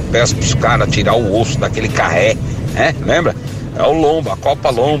 Eu peço pros caras tirar o osso daquele carré, né? Lembra? É o lombo, a Copa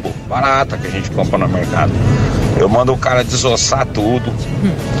Lombo, barata que a gente compra no mercado. Eu mando o cara desossar tudo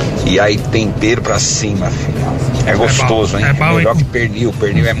e aí tempero pra cima, filho. É gostoso, hein? É melhor que pernil. O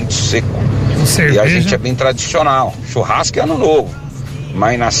pernil é muito seco. E a gente é bem tradicional. Churrasco é ano novo.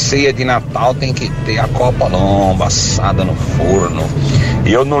 Mas na ceia de Natal tem que ter a Copa Lombo assada no forno.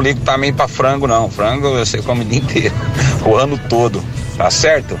 E eu não ligo também pra frango, não. Frango você come o dia inteiro, o ano todo. Tá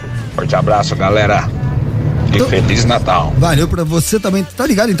certo? Forte abraço, galera. E Feliz Natal. Valeu pra você também. Tá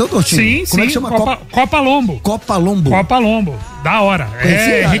ligado então, Tortinho? Sim, Como é que chama? Copa Lombo. Copa Lombo. Copa Lombo. Da hora.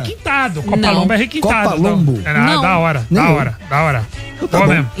 Conhecia? Requintado. Copa Lombo é requintado. Copa Lombo. Não. Da hora. Da hora. Da hora. Tá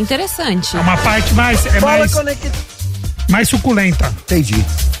mesmo. Interessante. É uma parte mais... mais suculenta. Entendi.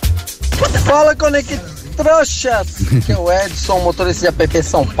 Fala, Conectrouxas, que é o Edson, motorista de app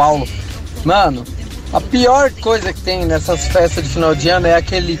São Paulo. Mano, a pior coisa que tem nessas festas de final de ano é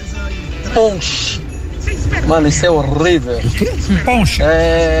aquele ponche. Mano, isso é horrível. Ponche.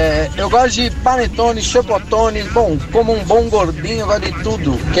 Eu gosto de panetone, chocotone, bom, como um bom gordinho, eu gosto de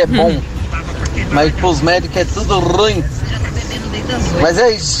tudo que é bom. Mas pros médicos é tudo ruim. Mas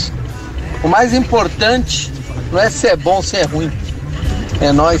é isso. O mais importante não é se é bom ou se é ruim.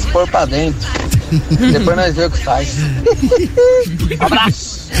 É nós pôr pra dentro. Depois nós vemos o que faz.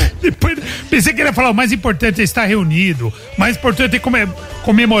 Abraço. Depois, pensei que ele ia falar, o mais importante é estar reunido. O mais importante é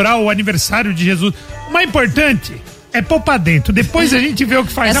comemorar o aniversário de Jesus. O mais importante é pôr pra dentro. Depois a gente vê o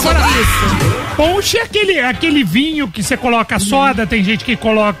que faz. Agora, isso. Ponche é aquele vinho que você coloca soda, tem gente que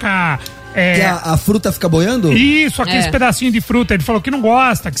coloca... Que a fruta fica boiando? Isso, aqueles pedacinhos de fruta. Ele falou que não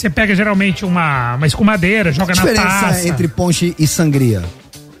gosta, que você pega geralmente uma escumadeira, joga na taça. A diferença entre ponche e sangria?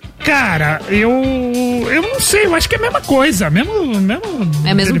 Cara, eu não sei, eu acho que é a mesma coisa, é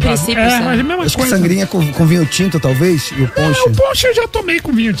mesmo princípio, mas é a mesma coisa. coisa. Que sangrinha com vinho tinto, talvez, e o ponche. O ponche eu já tomei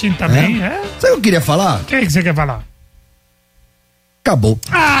com vinho tinto também, Sabe o que eu queria falar? O que você quer falar? Acabou.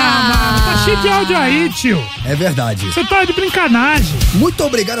 Mano, tá cheio de áudio aí, tio. É verdade. Você tá de brincanagem. Muito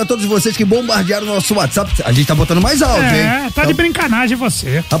obrigado a todos vocês que bombardearam o nosso WhatsApp. A gente tá botando mais áudio, hein? Tá de brincanagem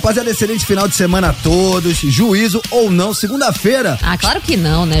você. Rapaziada, excelente final de semana a todos. Juízo ou não, segunda-feira. Ah, claro que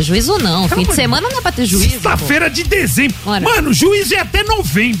não, né? Juízo não. Fim de semana não é pra ter juízo. Sexta-feira de dezembro. Mano, juízo é até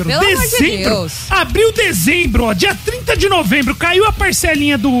novembro. Pelo dezembro. Amor de Deus. Abril, dezembro, ó. Dia 30 de novembro. Caiu a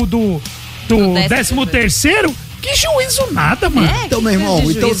parcelinha do 13º. Que juízo nada, mano. Então, meu irmão,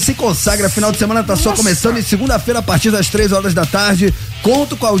 então se consagra, final de semana tá só começando e segunda-feira a partir das 3 horas da tarde,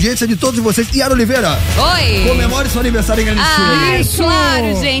 conto com a audiência de todos vocês. Yara Oliveira. Oi. Comemore seu aniversário em grande estilo.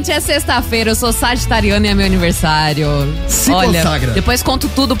 Claro, gente, é sexta-feira, eu sou sagitariana e é meu aniversário. Se Olha, consagra. Depois conto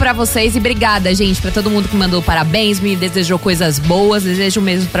tudo pra vocês e obrigada, gente, pra todo mundo que mandou parabéns, me desejou coisas boas, desejo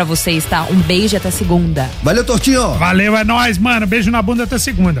mesmo pra vocês, tá? Um beijo e até segunda. Valeu, Tortinho. Valeu, é nóis, mano. Beijo na bunda até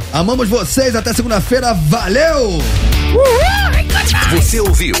segunda. Amamos vocês, até segunda-feira, valeu! Você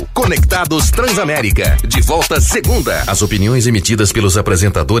ouviu Conectados Transamérica. De volta segunda. As opiniões emitidas pelos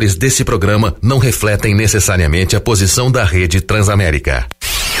apresentadores desse programa não refletem necessariamente a posição da Rede Transamérica.